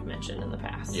 which we've mentioned in the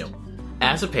past. Yep.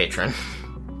 As a patron,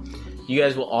 you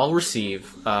guys will all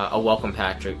receive a welcome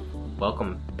package.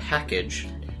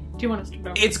 Do you want to start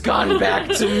over? It's gone back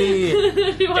to me.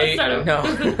 Do you want to start over? No,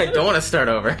 I don't want to start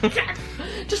over.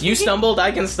 You stumbled,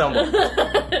 I can stumble.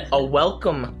 A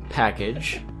welcome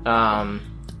package.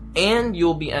 And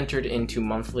you'll be entered into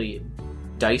monthly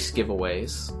dice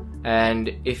giveaways.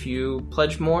 And if you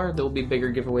pledge more, there will be bigger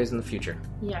giveaways in the future.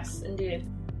 Yes, indeed.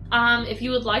 If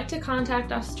you would like to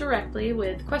contact us directly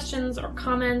with questions or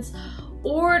comments,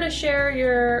 or to share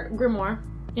your grimoire,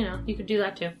 you could do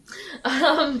that too.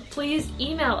 Please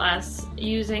email us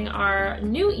using our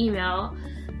new email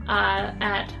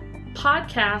at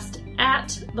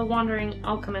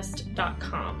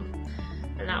podcast@thewanderingalchemist.com.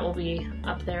 And that will be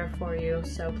up there for you,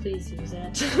 so please use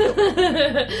it.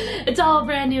 It's all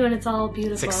brand new and it's all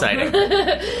beautiful. It's exciting.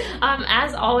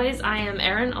 As always, I am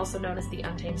Erin, also known as the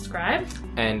Untamed Scribe.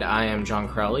 And I am John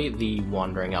Crowley, the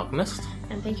Wandering Alchemist.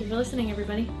 And thank you for listening,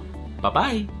 everybody.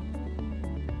 Bye-bye.